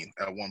assistant dean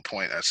at one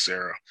point at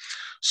Sarah.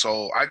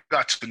 So I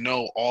got to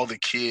know all the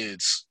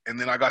kids, and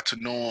then I got to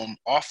know them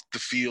off the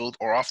field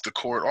or off the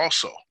court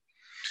also.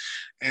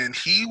 And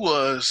he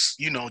was,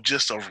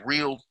 just a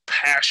real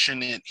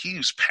he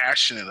was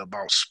passionate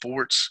about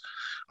sports,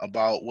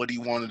 about what he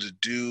wanted to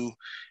do.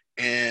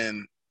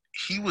 And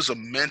he was a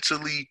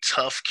mentally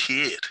tough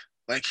kid.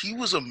 Like, he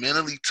was a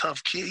mentally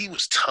tough kid. He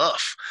was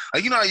tough.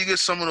 Like, how you get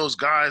some of those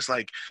guys,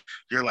 like,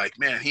 you're like,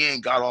 man, he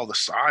ain't got all the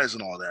size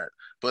and all that.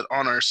 But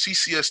on our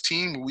CCS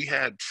team, I think we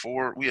had 3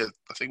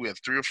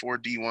 or 4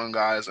 D1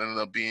 guys, ended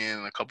up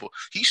being a couple.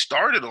 He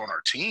started on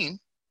our team,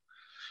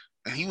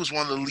 and he was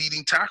one of the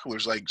leading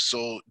tacklers. Like,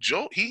 so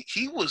Joe, he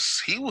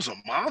was a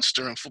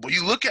monster in football.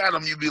 You look at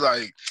him, you'd be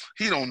like,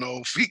 he don't know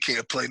if he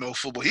can't play no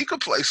football. He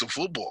could play some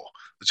football.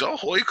 Joe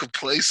Hoyt could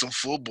play some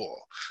football.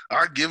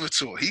 I give it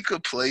to him. He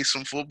could play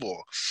some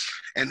football,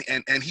 and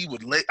he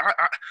would lay.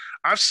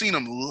 I've seen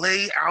him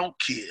lay out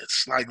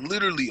kids, like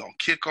literally on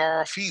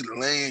kickoff. He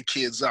laying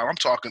kids out. I'm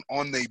talking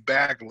on their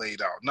back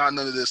laid out. Not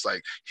none of this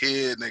like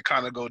head and they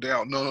kind of go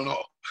down.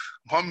 No.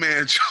 My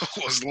man Joe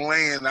was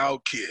laying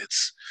out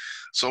kids.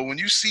 So when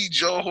you see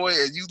Joe Hoyt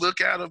and you look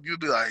at him, you'll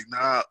be like,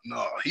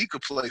 no, he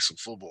could play some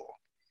football.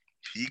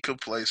 He could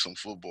play some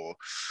football.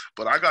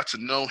 But I got to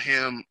know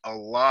him a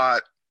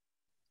lot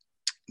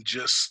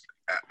just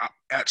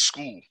at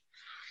school.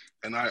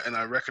 And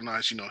I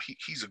recognize,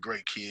 he's a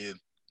great kid.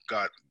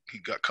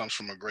 Comes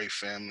from a great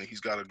family. He's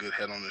got a good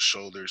head on his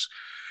shoulders.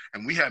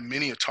 And we had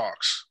many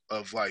talks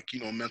of like,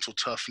 mental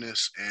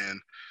toughness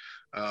and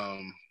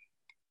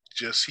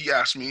just he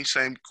asked me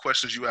same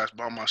questions you asked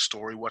about my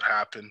story, what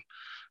happened.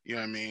 You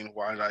know what I mean?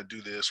 Why did I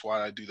do this? Why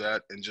did I do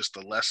that? And just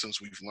the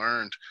lessons we've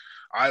learned.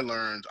 I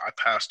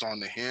passed on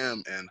to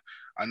him. And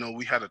I know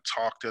we had a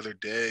talk the other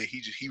day.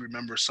 He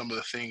remembers some of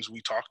the things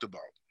we talked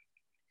about.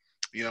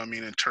 You know what I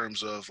mean? In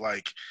terms of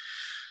like,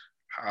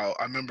 how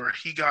I remember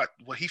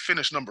he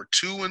finished number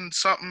 2 in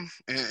something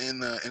in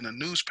the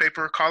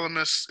newspaper,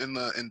 columnist in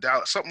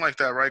Dallas, something like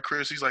that, right,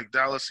 Chris? He's like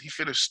Dallas. He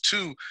finished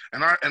 2,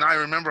 and I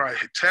remember I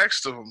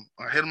texted him.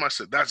 I hit him. I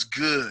said, "That's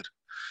good.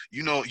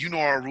 You know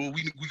our rule.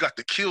 We got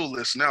the kill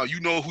list now. You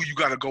know who you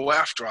got to go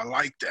after. I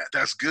like that.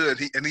 That's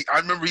good." I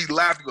remember he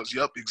laughed. He goes,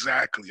 "Yep,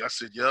 exactly." I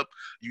said, "Yep.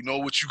 You know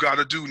what you got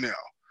to do now."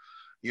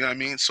 You know what I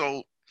mean?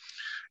 So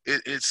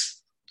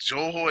it's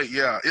Joe Hoyt.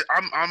 Yeah,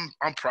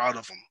 I'm proud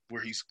of him.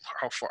 Where he's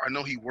how far. I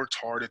know he worked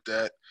hard at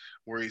that.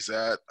 Where he's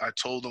at. I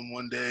told him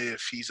one day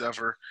if he's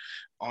ever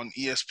on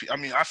ESPN. I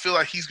mean, I feel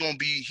like he's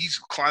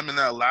climbing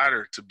that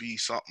ladder to be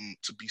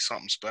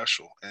something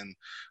special, and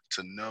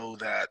to know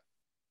that.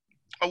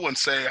 I wouldn't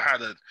say I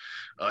had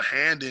a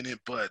hand in it,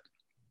 but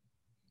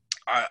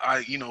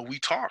we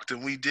talked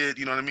and we did,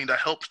 you know what I mean? That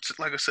helped,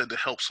 like I said, to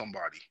help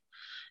somebody,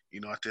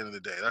 at the end of the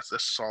day.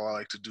 That's all I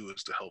like to do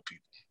is to help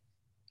people.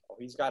 Oh,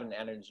 he's got an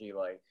energy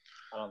like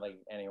I don't think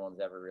anyone's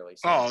ever really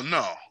seen. Oh,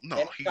 no.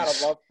 And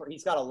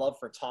he's got a love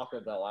for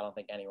Taco Bell. I don't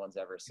think anyone's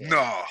ever seen.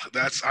 No,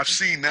 I've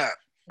seen that.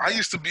 I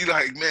used to be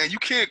like, man, you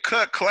can't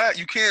cut class.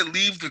 You can't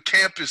leave the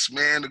campus,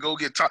 man, to go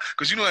get taco.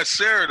 Because at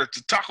Sarah, the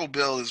Taco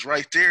Bell is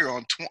right there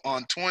on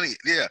 20.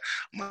 Yeah.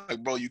 I'm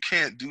like, bro, you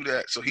can't do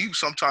that. So he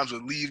sometimes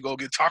would leave, go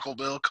get Taco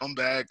Bell, come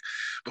back.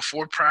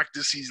 Before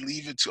practice, he's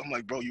leaving too. I'm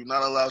like, bro, you're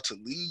not allowed to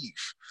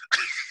leave.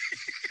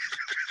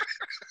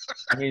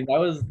 I mean, that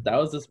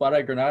was the spot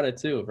at Granada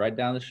too, right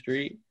down the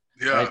street.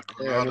 Yeah, right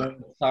there,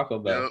 Taco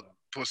Bell. Yeah,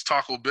 was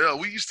Taco Bell.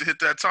 We used to hit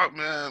that talk,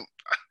 man.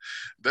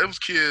 Those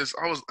kids,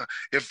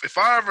 if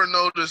I ever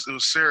noticed it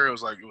was Sarah,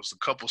 it was a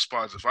couple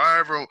spots. If I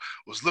ever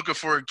was looking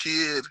for a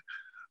kid,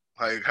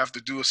 like have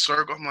to do a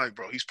circle, I'm like,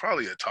 bro, he's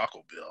probably at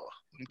Taco Bell.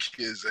 Them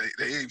kids,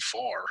 they ain't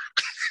far.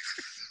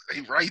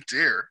 They right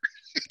there.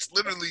 It's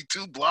literally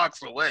 2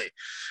 blocks away.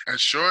 And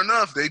sure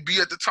enough, they be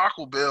at the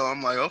Taco Bell.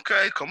 I'm like,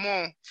 okay, come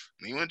on.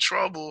 You in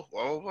trouble.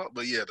 Blah, blah, blah.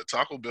 But yeah, the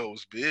Taco Bell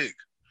was big.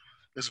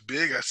 It's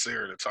big at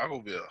Sarah, the Taco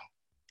Bell.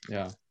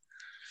 Yeah.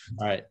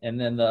 All right. And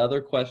then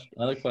another question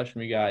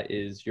we got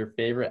is your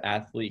favorite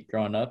athlete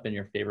growing up and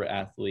your favorite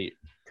athlete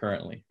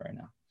currently right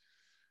now.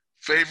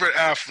 Favorite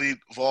athlete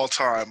of all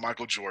time,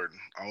 Michael Jordan.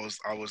 I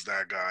was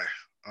that guy.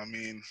 I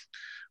mean,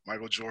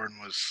 Michael Jordan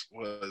was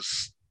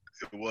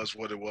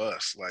what it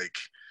was. Like,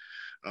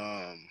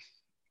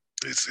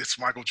 it's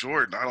Michael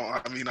Jordan.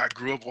 I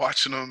grew up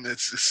watching him.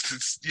 It's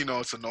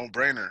it's a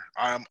no-brainer.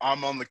 I'm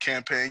on the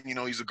campaign.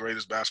 He's the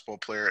greatest basketball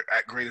player,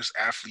 greatest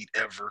athlete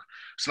ever.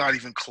 It's not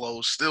even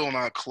close. Still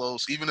not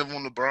close. Even if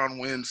when LeBron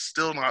wins,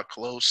 still not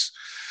close.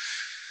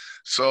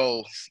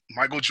 So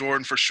Michael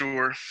Jordan for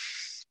sure.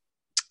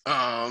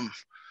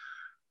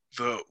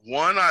 The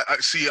one I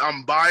see,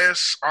 I'm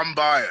biased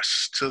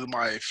to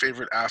my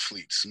favorite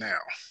athletes now.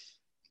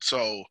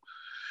 So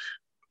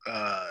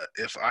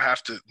if I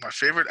have to, my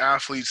favorite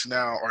athletes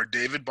now are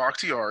David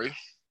Bakhtiari,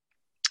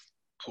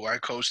 who I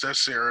coached at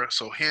Sarah.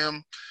 So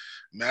him,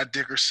 Matt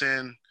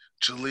Dickerson,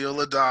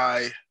 Jaleel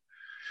Adai,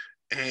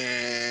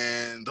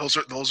 and those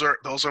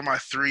are my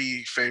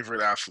 3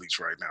 favorite athletes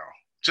right now.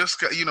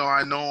 Just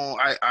I know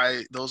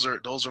those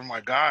are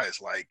my guys.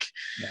 Like,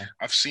 yeah.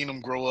 I've seen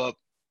them grow up.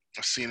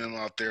 I've seen him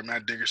out there.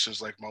 Matt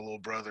Dickerson's like my little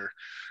brother.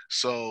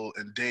 So,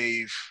 and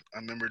Dave, I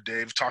remember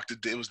Dave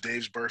it was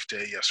Dave's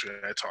birthday yesterday.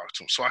 I talked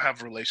to him. So I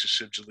have a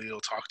relationship.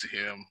 Jaleel, talk to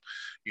him.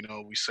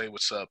 We say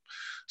what's up.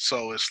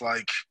 So it's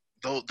like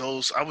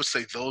those, I would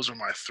say those are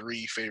my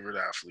 3 favorite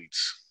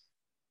athletes.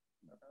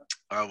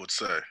 I would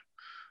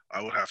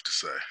have to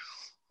say.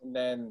 And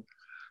then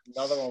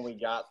another one we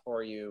got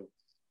for you,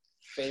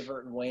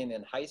 favorite win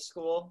in high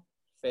school,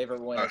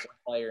 favorite win as a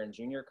player in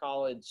junior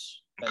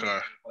college, then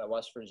at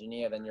West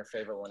Virginia, then your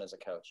favorite win as a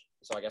coach.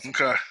 So I guess that's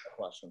the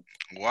question.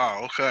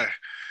 Wow, okay.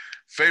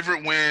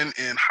 Favorite win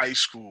in high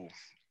school.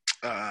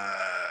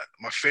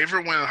 My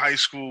favorite win in high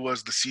school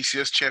was the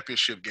CCS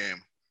championship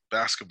game,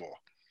 basketball.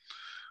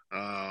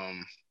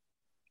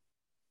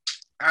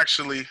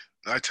 Actually,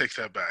 I take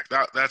that back.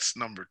 That's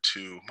number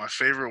 2. My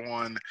favorite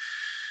one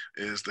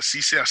is the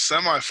CCS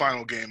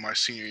semifinal game my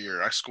senior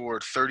year. I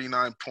scored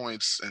 39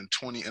 points and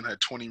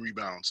had 20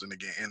 rebounds in the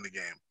game.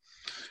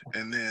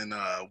 And then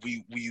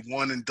we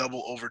won in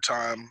double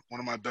overtime. One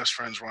of my best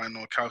friends, Ryan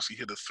Nowakowski,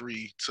 hit a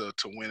 3 to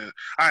win it.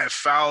 I had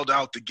fouled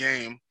out the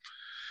game.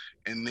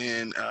 And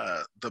then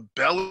the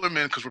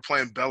Bellarmine, because we're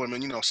playing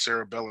Bellarmine,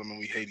 Sarah Bellarmine,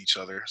 we hate each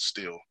other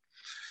still.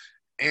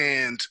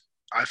 And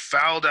I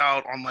fouled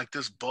out on like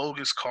this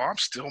bogus call. I'm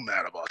still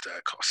mad about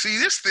that call. See,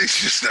 this thing's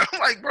just, I'm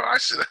like, bro, I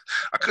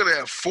could have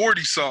had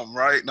 40 something,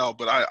 right? No,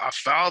 but I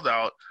fouled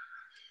out,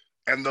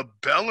 and the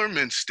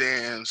Bellarmine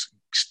stands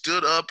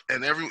stood up,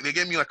 and they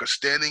gave me like a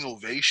standing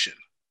ovation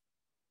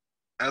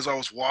as I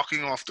was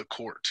walking off the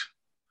court.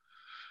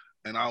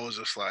 And I was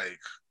just like,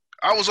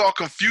 I was all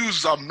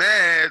confused. I'm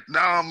mad.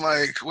 Now I'm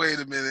like, wait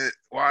a minute.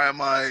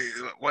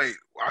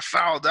 I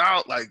fouled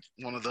out like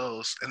one of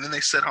those. And then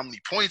they said how many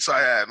points I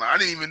had. And I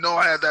didn't even know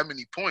I had that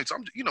many points.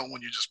 When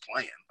you're just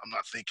playing, I'm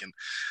not thinking.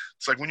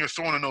 It's like when you're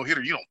throwing a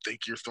no-hitter, you don't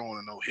think you're throwing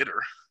a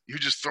no-hitter. You're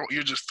just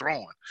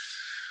throwing.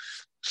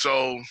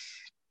 So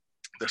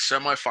the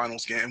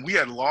semifinals game. We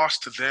had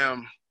lost to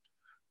them,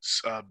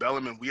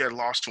 Bellarmine. We had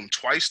lost to them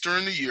twice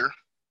during the year,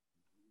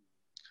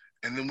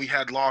 and then we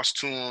had lost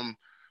to them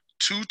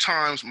 2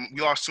 times.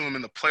 We lost to them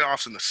in the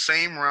playoffs in the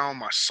same round,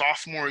 my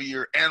sophomore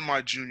year and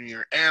my junior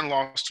year, and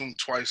lost to them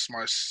twice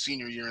my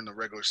senior year in the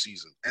regular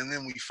season. And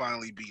then we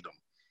finally beat them.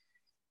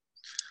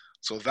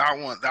 So that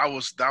one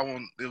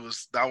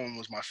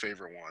was my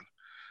favorite one.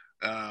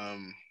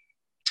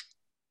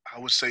 I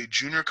would say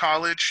junior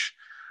college.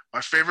 My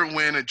favorite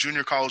win at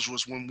junior college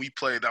was when we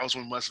played. That was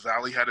when West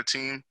Valley had a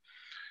team,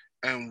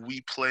 and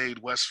we played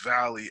West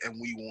Valley and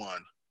we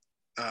won.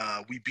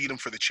 We beat them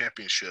for the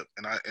championship,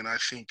 and I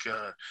think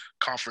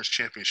conference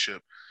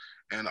championship.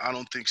 And I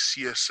don't think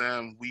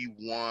CSM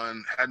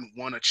hadn't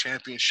won a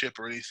championship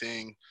or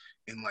anything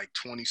in like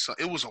 20 some.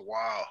 It was a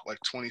while, like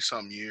 20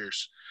 some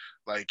years,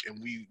 like,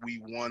 and we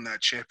won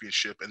that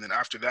championship. And then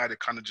after that, it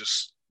kind of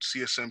just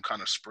CSM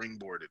kind of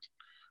springboarded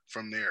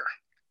from there.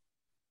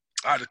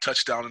 I had a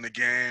touchdown in the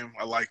game.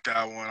 I liked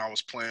that one. I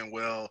was playing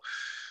well.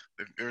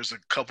 There's a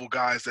couple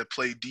guys that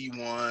played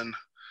D1,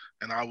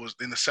 and I was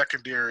in the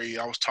secondary.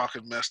 I was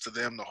talking mess to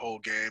them the whole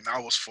game.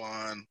 That was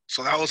fun.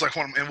 So that was like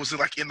it was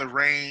like in the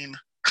rain.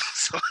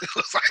 So it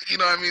was like, you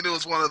know what I mean? It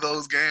was one of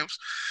those games.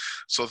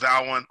 So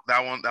that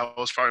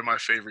was probably my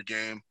favorite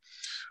game.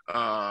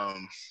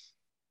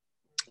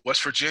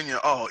 West Virginia,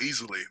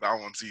 easily. That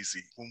one's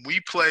easy. When we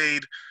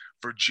played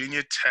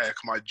Virginia Tech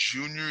my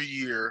junior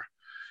year,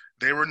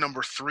 they were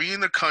number 3 in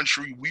the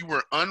country. We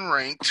were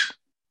unranked.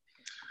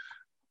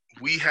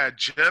 We had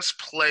just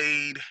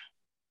played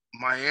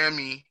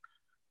Miami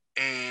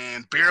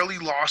and barely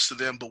lost to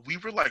them, but we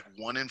were like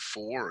 1-4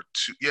 or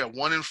 2. Yeah,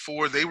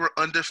 1-4. They were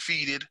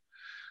undefeated,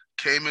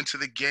 came into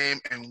the game,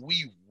 and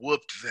we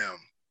whooped them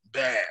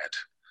bad.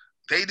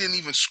 They didn't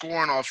even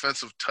score an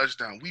offensive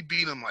touchdown. We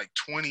beat them like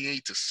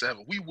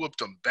 28-7. We whooped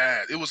them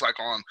bad. It was like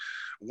on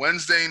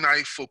Wednesday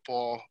Night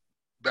Football.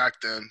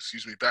 Back then,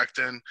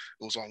 it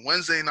was on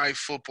Wednesday Night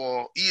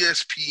Football,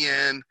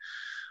 ESPN,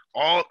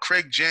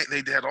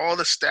 they had all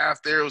the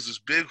staff there. It was this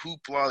big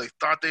hoopla. They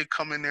thought they'd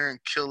come in there and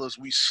kill us.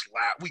 We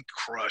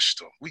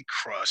crushed them.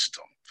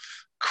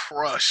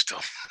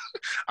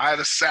 I had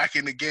a sack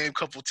in the game,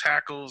 couple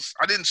tackles.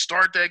 I didn't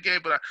start that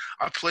game, but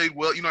I played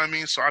well, you know what I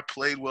mean? So I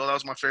played well. That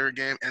was my favorite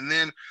game. And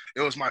then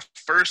it was my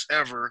first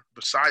ever,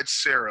 besides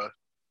Sarah,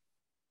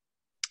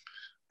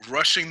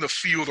 rushing the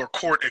field or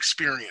court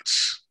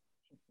experience.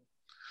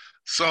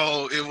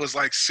 So it was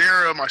like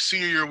Sarah, my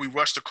senior year, we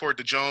rushed the court,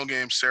 the Joan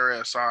game,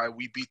 Sarah SI.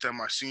 We beat them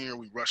my senior year,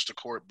 we rushed the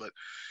court. But,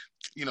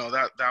 you know,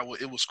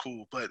 it was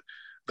cool. But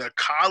the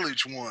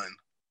college one,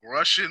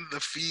 rushing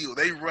the field,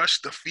 they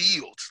rushed the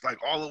field. Like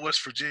all of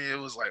West Virginia, it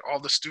was like all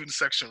the student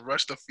section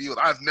rushed the field.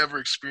 I've never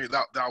experienced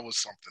that. That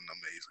was something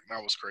amazing.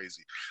 That was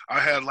crazy. I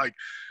had like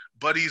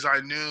buddies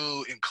I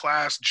knew in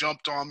class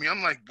jumped on me.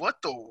 I'm like, what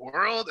the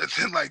world? And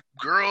then like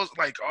girls,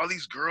 like all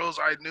these girls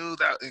I knew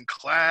that in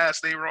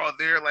class, they were all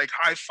there, like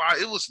high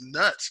five. It was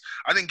nuts.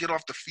 I didn't get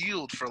off the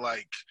field for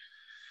like,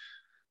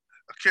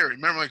 I can't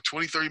remember, like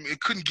 20, 30 minutes.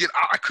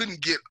 I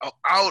couldn't get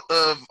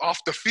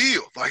off the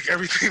field. Like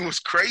everything was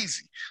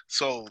crazy.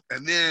 So,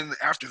 and then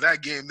after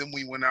that game, then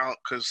we went out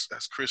because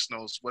as Chris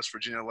knows, West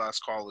Virginia last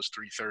call is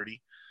 3:30.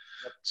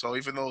 Yep. So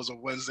even though it was a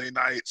Wednesday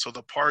night, so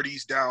the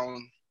parties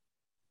down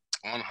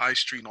on High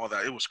Street and all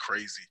that, it was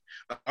crazy.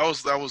 That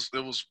was a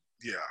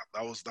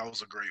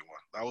great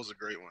one. That was a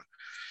great one.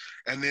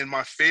 And then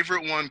my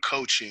favorite one,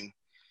 coaching.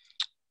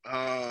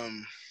 That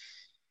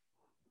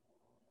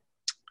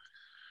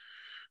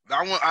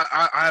one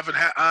I haven't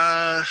had.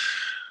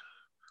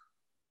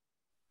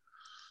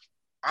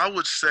 I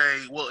would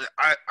say, well,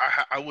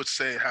 I would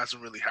say it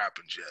hasn't really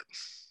happened yet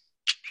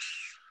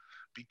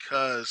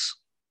because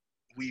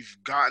we've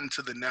gotten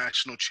to the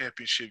national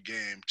championship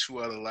game 2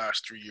 out of the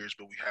last 3 years,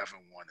 but we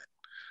haven't won it.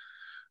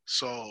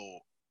 So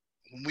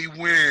when we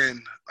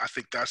win, I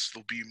think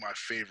will be my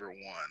favorite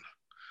one.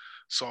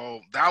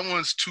 So that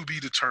one's to be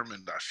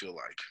determined, I feel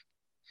like.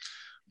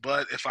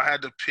 But if I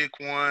had to pick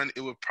one,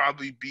 it would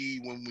probably be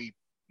when we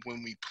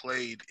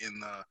played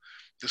in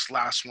this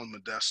last one,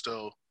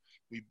 Modesto,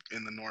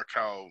 in the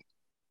NorCal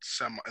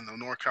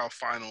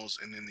finals,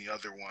 and then the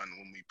other one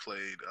when we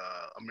played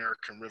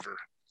American River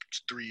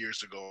 3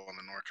 years ago on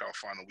the NorCal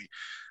final.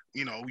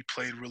 We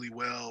played really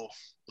well.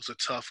 It was a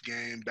tough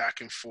game,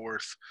 back and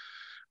forth.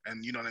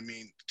 And you know what I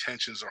mean?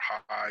 Tensions are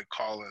high,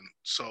 calling.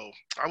 So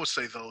I would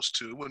say those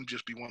two. It wouldn't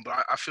just be one,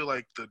 but I feel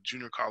like the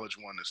junior college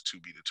one is to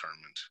be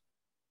determined.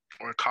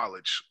 Or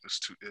college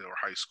or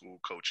high school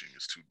coaching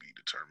is to be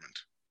determined.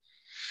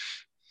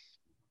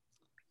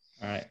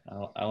 All right.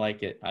 I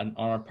like it. On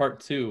our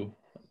part 2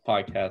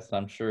 podcast,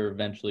 I'm sure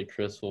eventually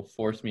Chris will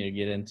force me to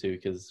get into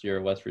because you're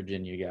a West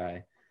Virginia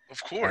guy.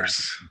 Of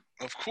course.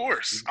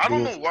 I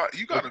don't know why.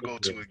 You got to go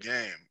to a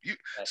game.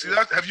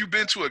 Have you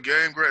been to a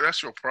game, Greg?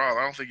 That's your problem.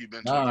 I don't think you've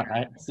been to a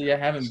game. I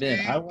haven't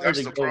been. I wanted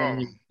to go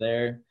problem.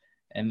 there,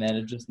 and then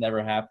it just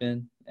never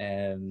happened.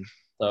 And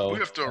So We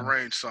have to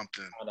arrange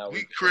something. I know.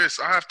 Chris,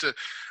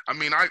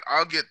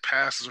 I'll get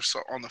passes or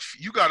so on the.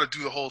 You got to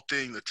do the whole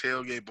thing, the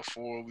tailgate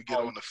before we get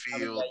on the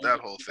field, that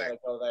whole thing. Gotta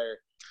go there.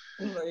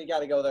 You got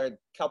to go there a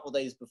couple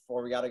days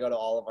before. We got to go to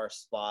all of our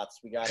spots.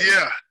 We got.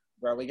 Yeah.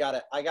 Bro,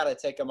 I gotta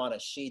take them on a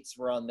Sheets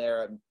run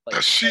there. Like,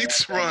 A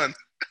Sheets run.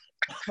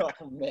 Oh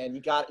man,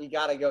 you got to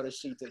go to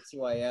Sheets at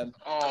 2 a.m.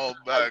 Oh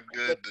my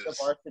The goodness.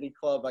 varsity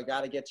club. I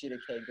gotta get you to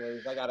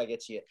Kegler's. I gotta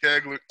get you.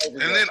 Kegler. And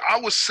then I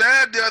was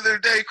sad the other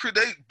day.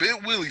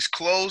 Bent Willie's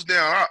closed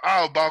down.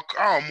 I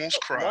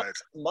almost cried.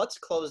 Mutt's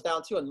closed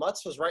down too, and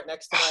Mutt's was right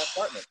next to my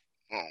apartment.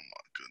 Oh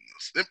my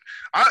goodness!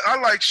 I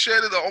like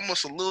shedded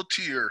almost a little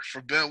tear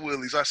for Bent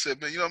Willie's. I said,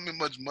 man, you know how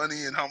much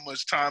money and how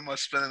much time I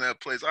spent in that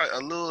place. A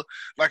little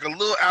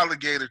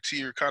alligator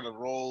tear kind of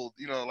rolled,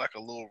 like a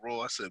little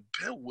roll. I said,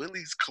 Bent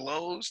Willie's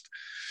closed.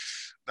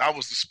 That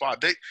was the spot.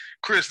 Them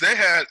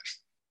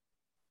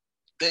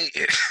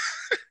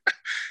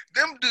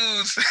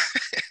dudes.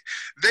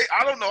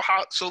 I don't know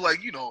how. So like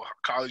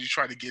college, you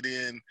try to get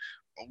in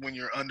when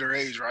you're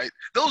underage, right?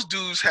 Those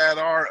dudes had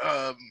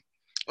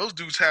Those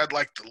dudes had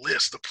like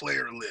the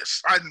player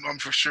list. I'm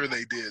for sure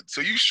they did.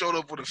 So you showed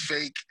up with a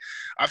fake.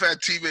 I've had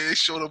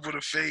teammates showed up with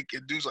a fake,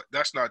 and dudes like,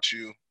 "That's not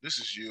you. This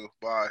is you.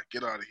 Bye.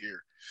 Get out of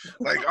here."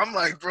 Like I'm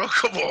like, bro,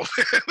 come on,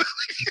 man.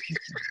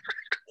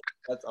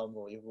 That's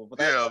unbelievable. But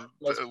that's the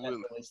most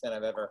Willie thing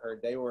I've ever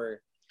heard. They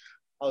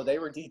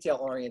were detail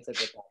oriented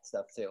with that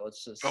stuff too.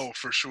 It's just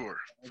for sure.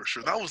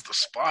 That was the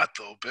spot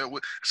though.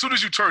 As soon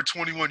as you turn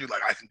 21, you're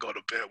like, I can go to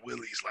Bent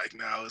Willie's. Like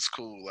now it's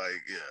cool.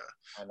 Like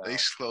yeah, they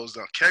closed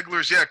down.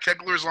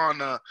 Kegler's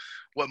on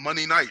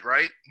Monday night,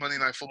 right? Monday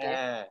Night Football.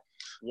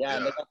 Yeah.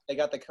 And they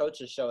got the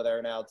coaches show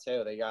there now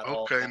too. They got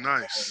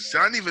nice. See,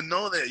 I didn't even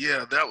know that.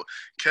 Yeah, that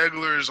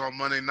Kegler's on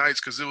Monday nights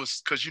because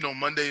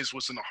Mondays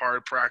wasn't a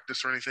hard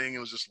practice or anything. It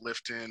was just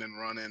lifting and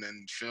running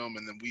and film.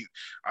 And then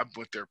I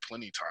went there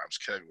plenty times.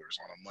 Kegler's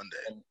on a Monday.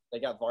 And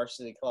they got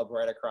Varsity Club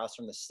right across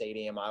from the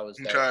stadium. I was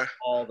there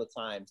all the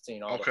time,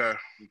 seeing all the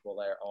people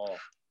there. Oh.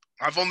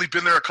 I've only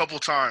been there a couple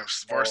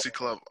times. Varsity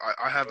Club.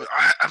 I haven't.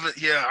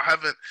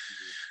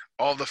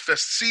 All the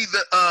fest. See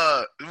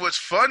what's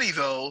funny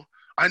though.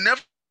 I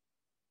never.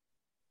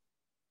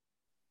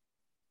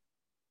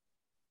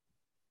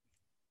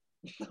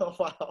 Oh,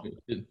 wow.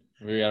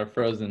 We got a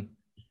frozen.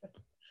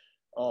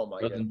 Oh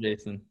my god.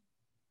 Jason.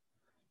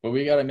 But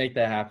we got to make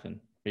that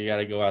happen. We got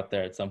to go out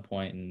there at some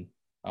point, and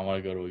I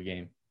want to go to a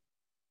game.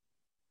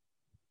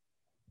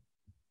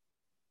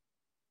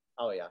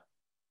 Oh yeah.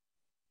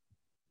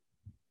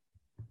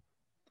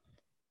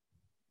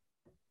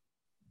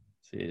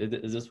 See,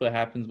 is this what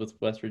happens with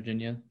West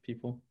Virginia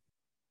people?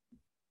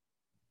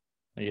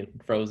 They get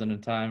frozen in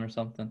time or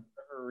something?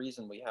 For whatever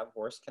reason, we have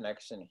worse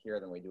connection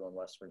here than we do in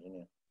West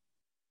Virginia.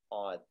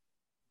 Odd.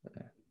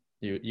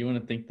 You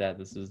wouldn't think that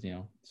this is,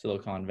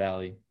 Silicon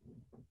Valley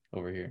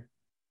over here.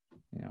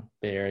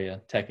 Bay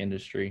Area, tech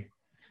industry.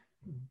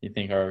 You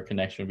think our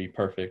connection would be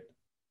perfect.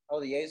 Oh,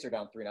 the A's are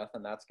down 3-0.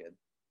 That's good.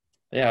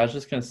 Yeah, I was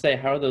just going to say,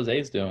 how are those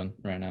A's doing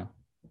right now?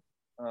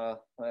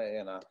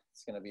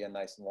 It's going to be a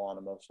nice, long,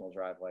 emotional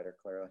drive later,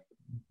 clearly.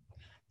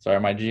 Sorry,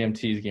 my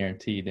GMT's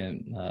guarantee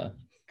didn't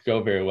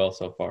go very well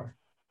so far.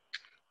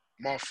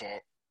 My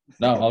fault.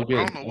 No, all good.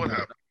 I don't know what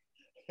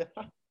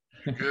happened.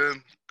 Good,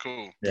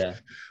 cool. Yeah.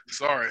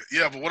 Sorry.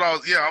 Yeah, but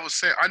I was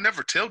saying I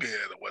never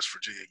tailgated at a West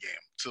Virginia game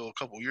until a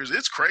couple years.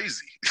 It's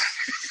crazy.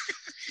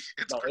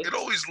 It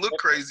always looked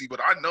crazy, but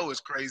I know it's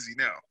crazy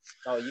now.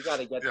 Oh, you got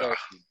to get there.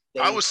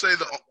 I would say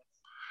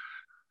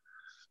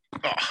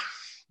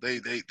they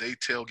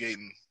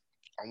tailgating.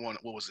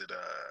 What was it?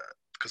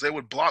 Because they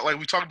would block, like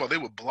we talked about, they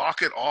would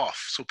block it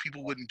off so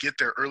people wouldn't get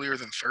there earlier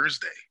than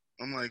Thursday.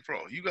 I'm like,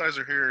 bro, you guys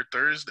are here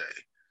Thursday.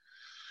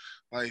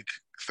 Like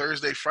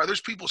Thursday, Friday.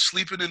 There's people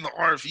sleeping in the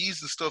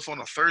RVs and stuff on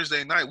a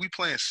Thursday night. We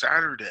playing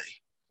Saturday.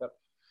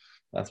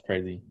 That's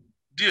crazy.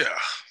 Yeah.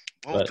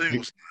 The whole thing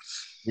was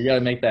nuts. You got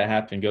to make that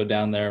happen. Go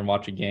down there and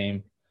watch a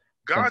game.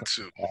 Got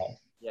to.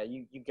 Yeah,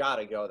 you got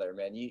to go there,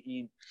 man.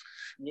 You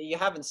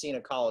haven't seen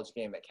a college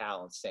game at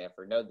Cal and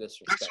Stanford. No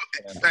disrespect.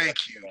 Thank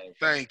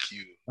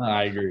you.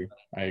 I agree.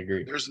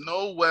 There's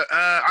no way.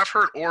 I've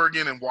heard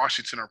Oregon and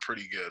Washington are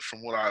pretty good,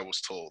 from what I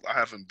was told. I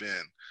haven't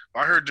been.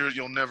 I heard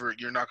you're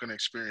not going to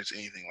experience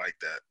anything like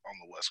that on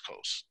the West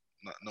Coast.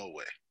 No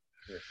way.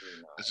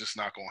 It's just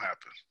not going to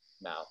happen.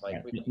 No,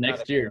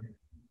 next year,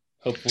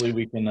 hopefully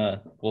we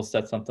can. We'll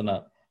set something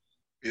up.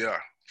 Yeah,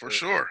 for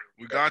sure.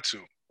 We got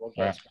to. We'll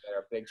get there.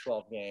 A Big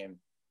 12 game.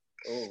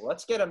 Oh,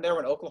 let's get them there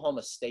when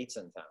Oklahoma State's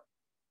in town.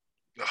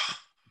 Ugh.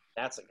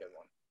 That's a good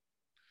one.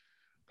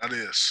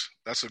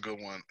 That's a good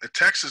one. And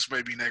Texas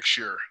maybe next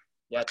year.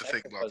 Yeah, I have to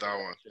think about that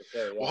one. Too,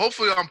 yeah. Well,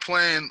 hopefully I'm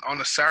playing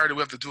on a Saturday. We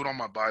have to do it on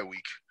my bye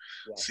week.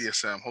 Yes.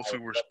 CSM.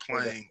 Hopefully we're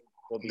playing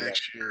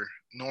next year.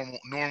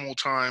 Normal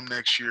time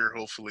next year,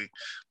 hopefully.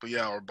 But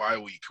yeah, our bye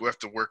week. We have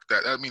to work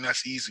that. I mean,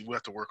 that's easy. We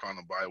have to work on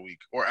the bye week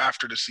or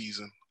after the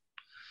season.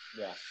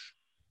 Yeah.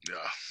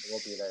 Yeah.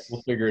 We'll be there.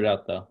 We'll figure it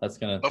out though. That's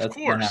of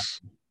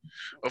course.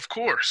 Of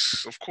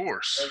course.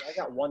 I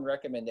got one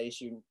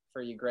recommendation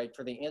for you, Greg,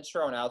 for the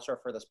intro and outro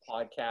for this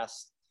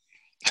podcast.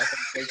 I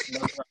think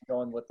Jason knows where I'm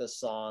going with this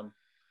song.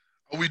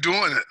 Are we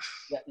doing it?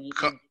 Yeah,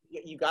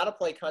 you got to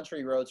play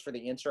Country Roads for the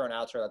intro and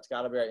outro. That's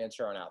got to be our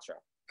intro and outro.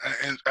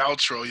 And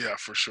outro, yeah,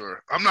 for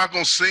sure. I'm not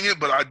gonna sing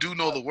it, but I do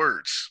know the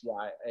words.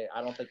 Yeah,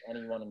 I don't think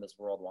anyone in this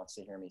world wants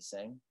to hear me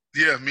sing.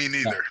 Yeah, me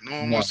neither. No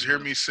one wants to hear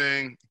me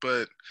sing,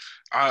 but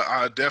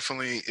I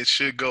definitely, it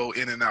should go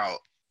in and out.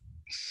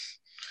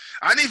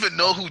 I didn't even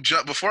know who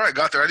jumped before I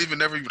got there.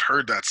 Never even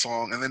heard that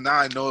song, and then now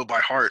I know it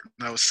by heart,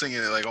 and I was singing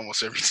it like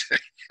almost every day.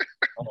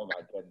 Oh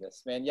my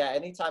goodness, man! Yeah,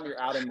 anytime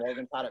you're out in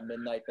Morgantown at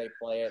midnight, they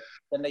play it.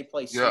 Then they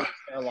play Sweet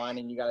Caroline,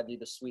 and you got to do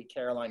the Sweet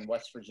Caroline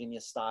West Virginia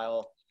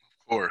style.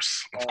 Of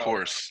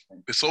course.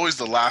 It's always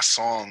the last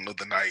song of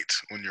the night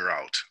when you're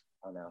out.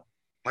 I know.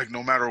 Like,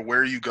 no matter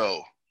where you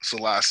go, it's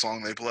the last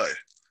song they play.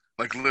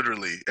 Like,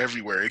 literally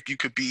everywhere. You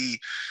could be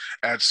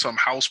at some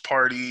house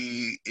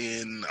party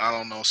in, I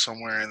don't know,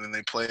 somewhere, and then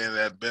they play it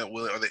at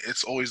Bentwood.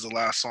 It's always the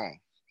last song.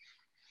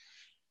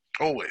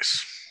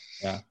 Always.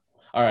 Yeah.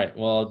 All right.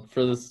 Well,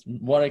 for this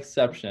one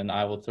exception,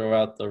 I will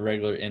throw out the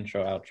regular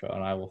intro, outro,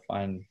 and I will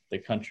find the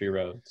Country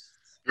Roads.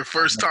 Your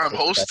first time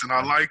hosting,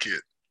 I like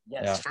it.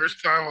 Yes. Yeah.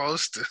 First time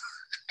hosting.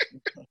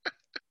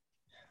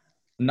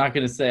 I'm not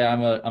gonna say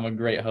I'm a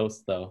great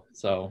host though,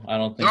 so I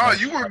don't think. No,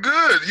 you were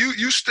good.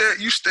 You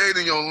stayed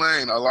in your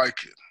lane. I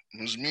like it.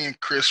 It was me and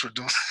Chris were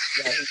doing.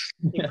 Yeah,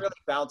 he really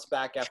bounced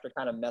back after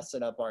kind of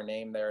messing up our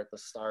name there at the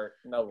start.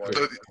 No worries.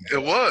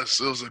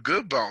 It was a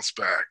good bounce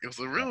back. It was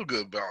a real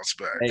good bounce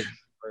back. Hey,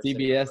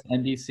 CBS,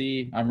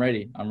 NBC, I'm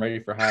ready. I'm ready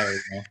for hire.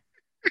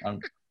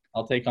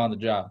 I'll take on the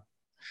job.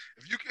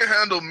 If you can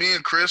handle me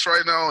and Chris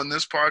right now in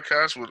this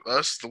podcast with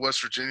us, the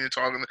West Virginia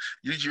talking,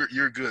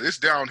 you're good. It's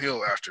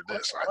downhill after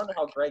this. I don't know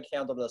how Greg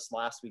handled us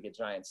last week at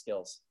Giant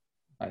Skills.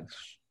 He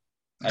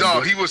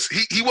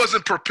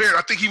wasn't prepared.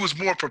 I think he was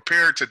more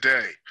prepared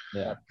today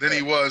than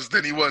he was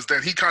then.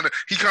 He kind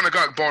of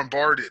got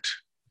bombarded.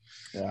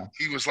 Yeah.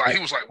 He was like,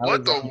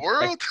 what the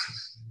world?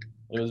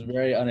 It was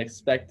very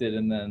unexpected,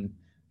 and then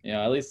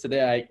at least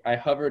today I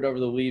hovered over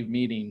the leave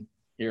meeting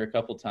here a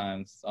couple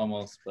times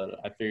almost, but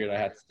I figured I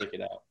had to stick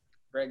it out.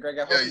 Greg,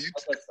 I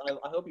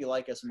hope you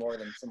like us more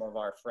than some of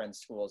our friends'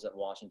 schools at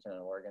Washington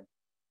and Oregon.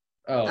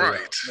 Oh,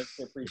 right. Yeah.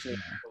 Appreciate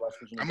West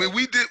Virginia. I mean,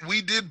 we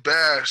did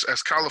bash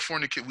as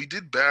California kid. We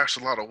did bash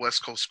a lot of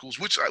West Coast schools,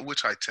 which I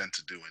tend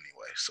to do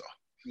anyway. So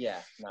we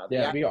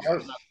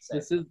are.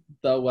 This is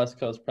the West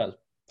Coast Press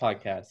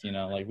podcast.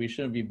 We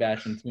shouldn't be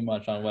bashing too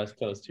much on West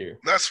Coast here.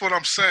 That's what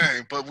I'm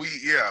saying. But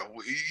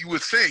you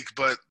would think,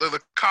 but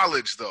the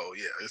college though,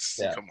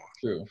 come on.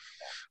 True.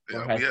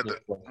 Yeah,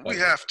 we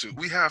have to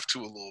a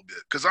little bit,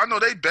 because I know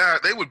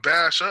they would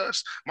bash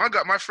us.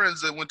 My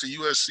friends that went to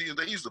USC,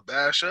 they used to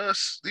bash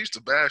us. They used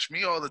to bash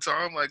me all the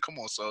time. Like, come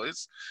on, so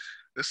it's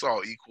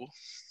all equal.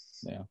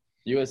 Yeah,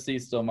 USC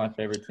is still my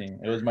favorite team.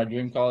 It was my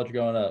dream college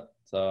growing up,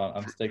 so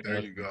I'm sticking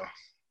with it.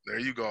 There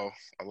you go.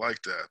 I like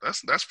that.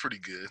 That's pretty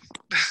good.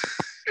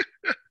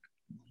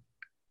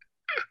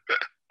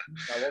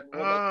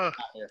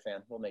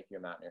 We'll make you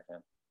a Mountaineer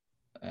fan.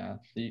 Yeah,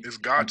 it's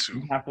got to.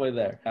 I'm halfway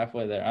there.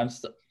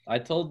 I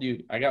told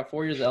you I got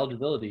 4 years of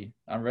eligibility.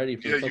 I'm ready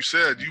for. Yeah, you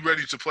said you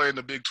ready to play in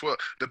the Big 12.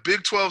 The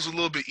Big 12 is a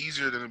little bit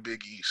easier than the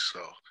Big East,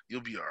 so you'll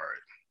be all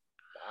right.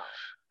 Wow.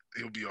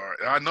 You'll be all right.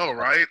 I know,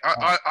 right?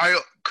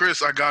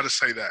 Chris, I gotta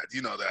say that.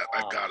 You know that.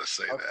 I gotta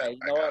say that. Okay, you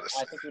know what?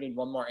 I think we need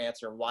one more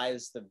answer. Why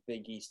is the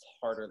Big East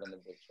harder than the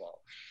Big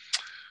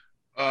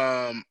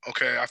 12?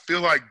 Okay, I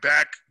feel like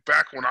back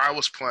when I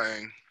was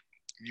playing.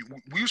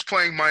 We was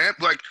playing Miami.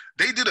 Like,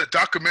 they did a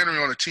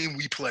documentary on a team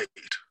we played.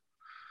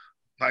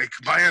 Like,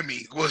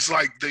 Miami was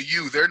like the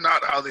U. They're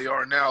not how they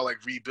are now,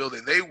 like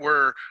rebuilding. They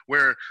were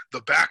where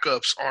the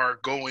backups are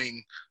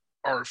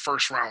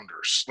first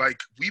rounders. Like,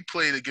 we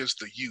played against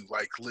the U.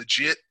 Like,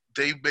 legit,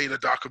 they made a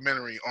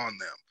documentary on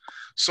them.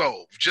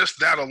 So just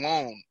that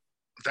alone,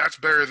 that's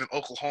better than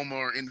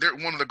Oklahoma. And they're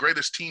one of the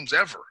greatest teams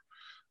ever.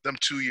 Them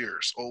 2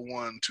 years,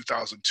 01,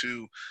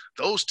 2002,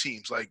 those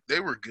teams, like, they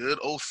were good.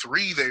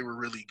 03, they were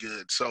really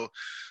good. So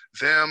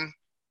them,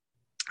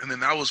 and then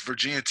that was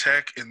Virginia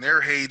Tech in their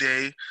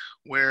heyday,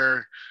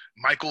 where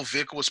Michael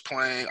Vick was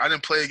playing. I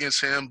didn't play against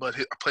him, but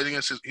I played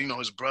against his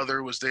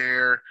brother was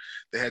there.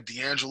 They had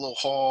D'Angelo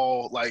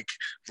Hall. Like,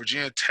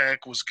 Virginia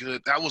Tech was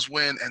good. That was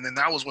when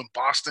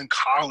Boston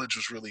College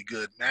was really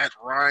good. Matt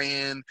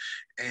Ryan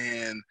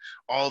and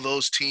all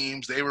those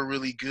teams, they were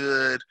really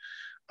good.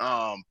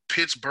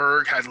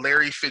 Pittsburgh had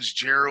Larry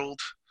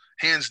Fitzgerald,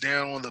 hands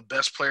down one of the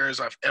best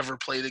players I've ever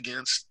played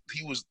against.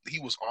 He was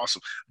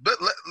awesome. But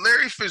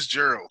Larry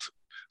Fitzgerald,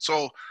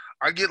 so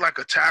I get like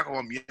a tackle.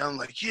 I'm yelling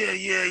like,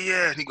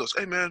 yeah. And he goes,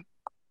 hey, man,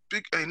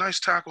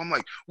 nice tackle. I'm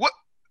like, what?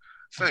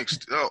 Thanks.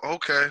 Oh,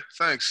 okay.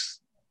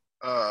 Thanks.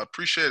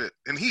 Appreciate it.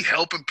 And he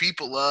helping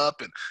people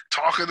up and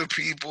talking to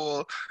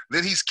people.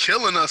 Then he's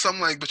killing us. I'm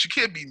like, but you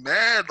can't be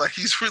mad. Like,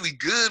 he's really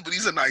good, but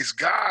he's a nice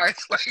guy.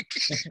 Like,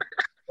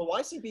 but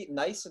why is he beat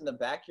nice in the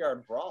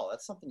backyard brawl?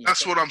 That's something.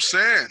 That's what I'm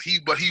saying. He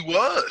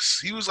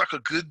was like a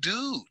good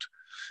dude.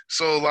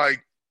 So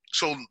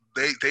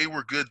they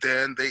were good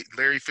then.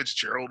 Larry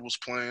Fitzgerald was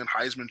playing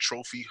Heisman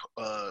Trophy.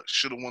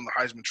 Should have won the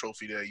Heisman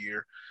Trophy that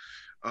year.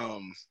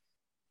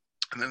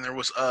 And then there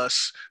was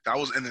us.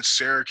 And then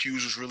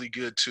Syracuse was really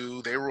good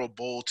too. They were a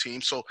bowl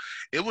team. So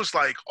it was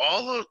like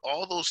all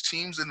those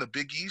teams in the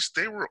Big East,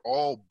 they were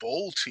all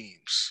bowl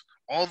teams.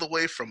 All the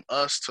way from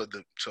us to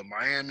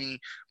Miami,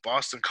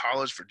 Boston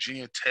College,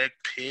 Virginia Tech,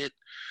 Pitt.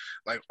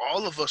 Like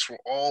all of us were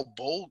all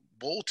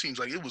bowl teams.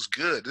 Like it was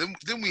good.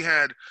 Then we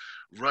had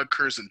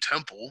Rutgers and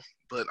Temple,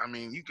 but I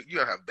mean you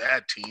gotta have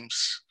bad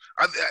teams.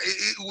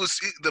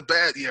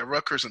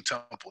 Rutgers and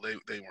Temple, they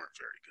weren't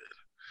very good.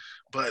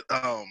 But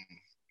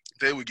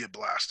they would get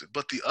blasted.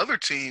 But the other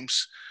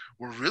teams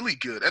were really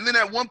good. And then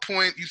at one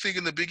point, you think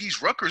in the Big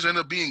East, Rutgers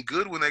ended up being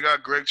good when they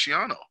got Greg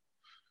Schiano.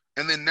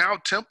 And then now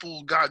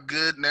Temple got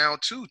good now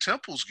too.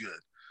 Temple's good.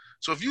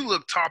 So if you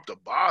look top to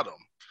bottom,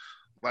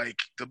 like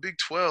the Big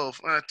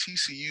 12,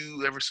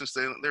 TCU, ever since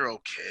they're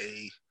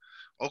okay.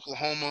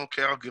 Oklahoma,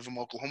 okay, I'll give them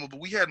Oklahoma. But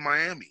we had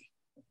Miami.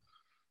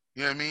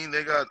 You know what I mean?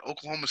 They got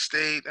Oklahoma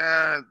State.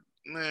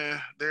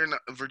 They're not.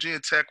 Virginia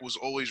Tech was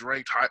always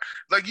ranked high.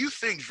 Like you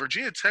think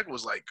Virginia Tech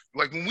was like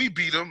when we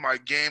beat them, my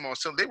game I was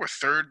telling, they were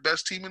third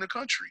best team in the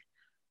country.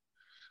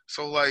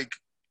 So like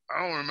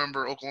I don't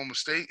remember Oklahoma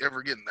State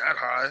ever getting that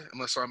high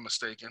unless I'm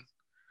mistaken.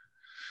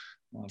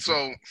 Okay.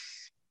 So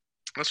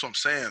that's what I'm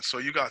saying. So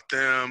you got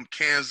them.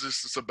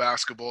 Kansas is a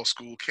basketball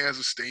school.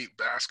 Kansas State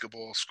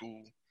basketball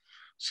school.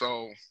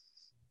 So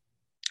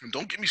and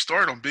don't get me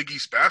started on Big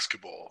East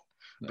basketball.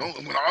 Don't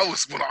when I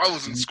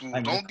was in school.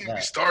 Don't get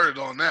me started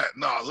on that.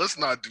 Nah, let's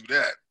not do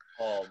that.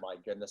 Oh my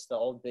goodness, the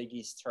old Big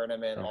East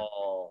tournament.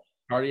 Oh,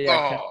 you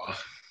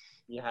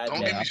had.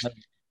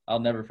 I'll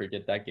never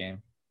forget that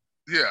game.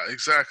 Yeah,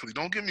 exactly.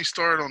 Don't get me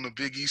started on the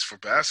Big East for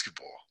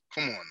basketball.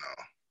 Come on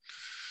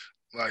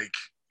now. Like,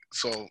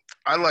 so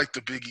I like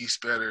the Big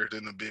East better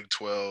than the Big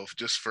 12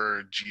 just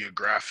for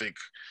geographic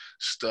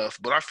stuff.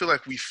 But I feel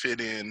like we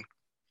fit in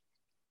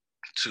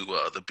to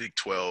the Big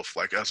 12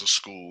 like as a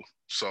school.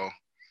 So.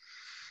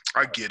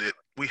 I get it.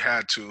 We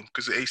had to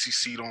because the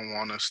ACC don't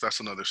want us.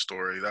 That's another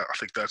story. I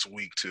think that's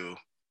weak too.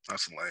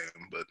 That's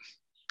lame, but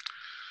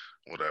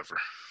whatever.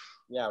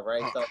 Yeah,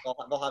 right.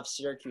 They'll have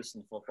Syracuse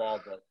in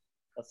football, but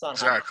that's not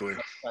exactly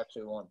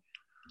actually won.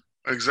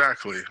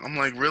 Exactly. I'm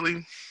like,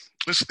 really?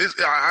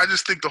 I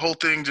just think the whole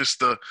thing,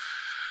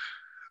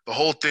 the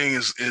whole thing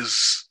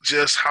is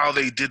just how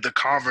they did the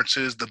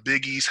conferences. The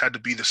Big East had to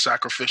be the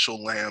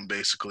sacrificial lamb,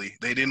 basically.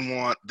 They didn't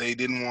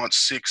want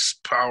 6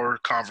 power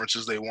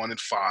conferences. They wanted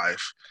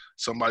 5.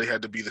 Somebody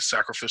had to be the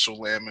sacrificial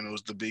lamb, and it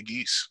was the Big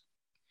East.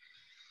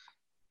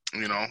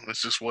 You know,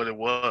 it's just what it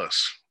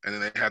was. And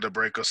then they had to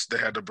break us. They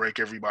had to break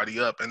everybody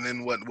up. And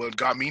then what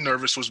got me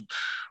nervous was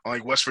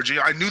like West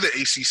Virginia. I knew the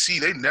ACC,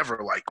 they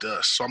never liked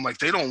us. So I'm like,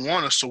 they don't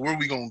want us. So where are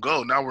we going to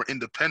go? Now we're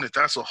independent.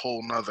 That's a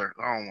whole nother.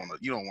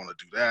 You don't want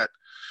to do that.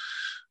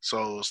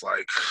 So it's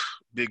like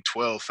Big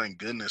 12, thank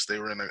goodness they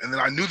were in there. And then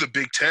I knew the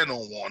Big 10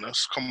 don't want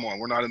us. Come on,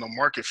 we're not in the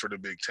market for the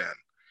Big 10.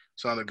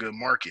 It's not a good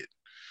market.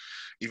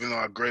 Even though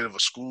I'm great of a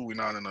school, we're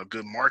not in a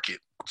good market.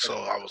 So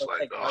I was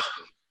like, oh.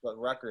 But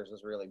Rutgers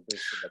was really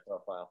boosting the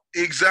profile.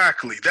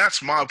 Exactly.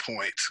 That's my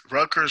point.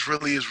 Rutgers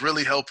is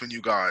really helping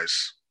you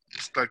guys.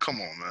 It's like, come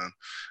on, man.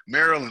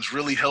 Maryland's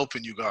really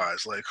helping you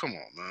guys. Like, come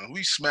on, man.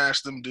 We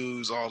smash them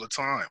dudes all the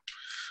time.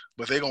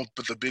 But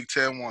the Big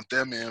 10 want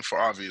them in for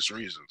obvious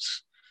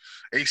reasons.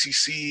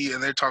 ACC,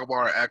 and they talk about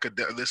our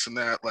academic, this and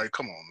that. Like,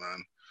 come on,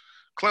 man.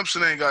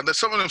 Clemson ain't got that.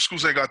 Some of them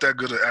schools ain't got that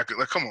good at academic.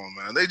 Like, come on,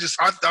 man.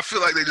 I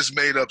feel like they just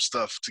made up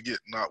stuff to get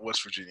not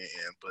West Virginia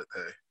in. But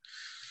hey,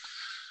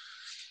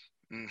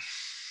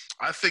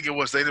 I think it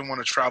was they didn't want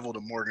to travel to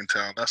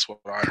Morgantown. That's what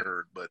I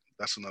heard. But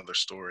that's another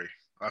story.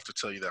 I have to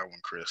tell you that one,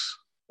 Chris.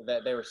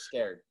 That they were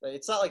scared.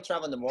 It's not like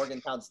traveling to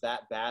Morgantown's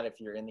that bad if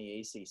you're in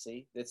the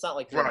ACC. It's not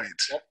like you're right.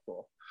 In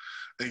school.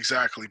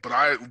 Exactly.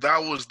 But that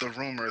was the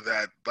rumor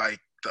that like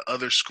the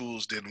other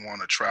schools didn't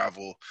want to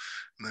travel.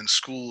 And then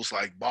schools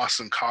like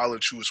Boston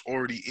College, who was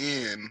already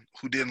in,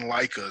 who didn't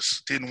like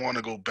us, didn't want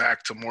to go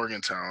back to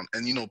Morgantown.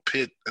 And, you know,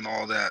 Pitt and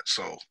all that.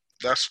 So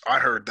I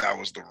heard that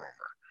was the rumor.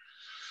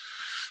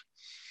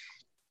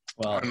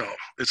 Well, I know.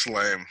 It's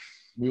lame.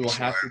 We will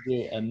have to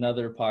do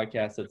another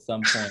podcast at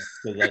some point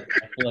because I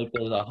feel like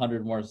there's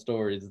 100 more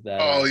stories that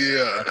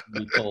have to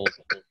be told.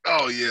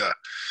 Oh, yeah.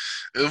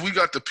 We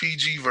got the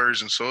PG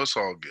version, so it's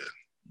all good.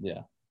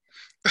 Yeah.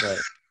 But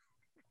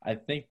I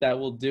think that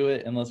will do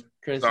it unless,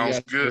 Chris, sounds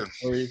you got good.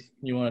 Stories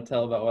you want to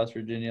tell about West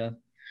Virginia?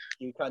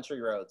 Q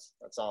Country Roads.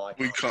 That's all I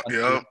Q Country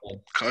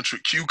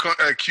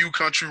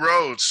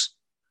Roads.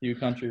 Q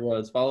Country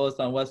Roads. Follow us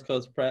on West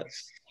Coast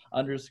Preps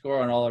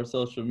 _ on all our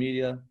social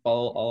media.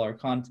 Follow all our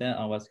content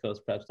on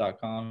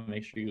westcoastpreps.com.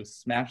 Make sure you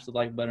smash the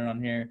like button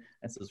on here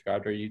and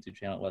subscribe to our YouTube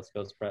channel at West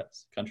Coast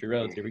Preps. Country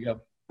Roads. Here we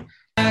go.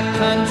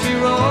 Country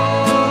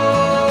Roads.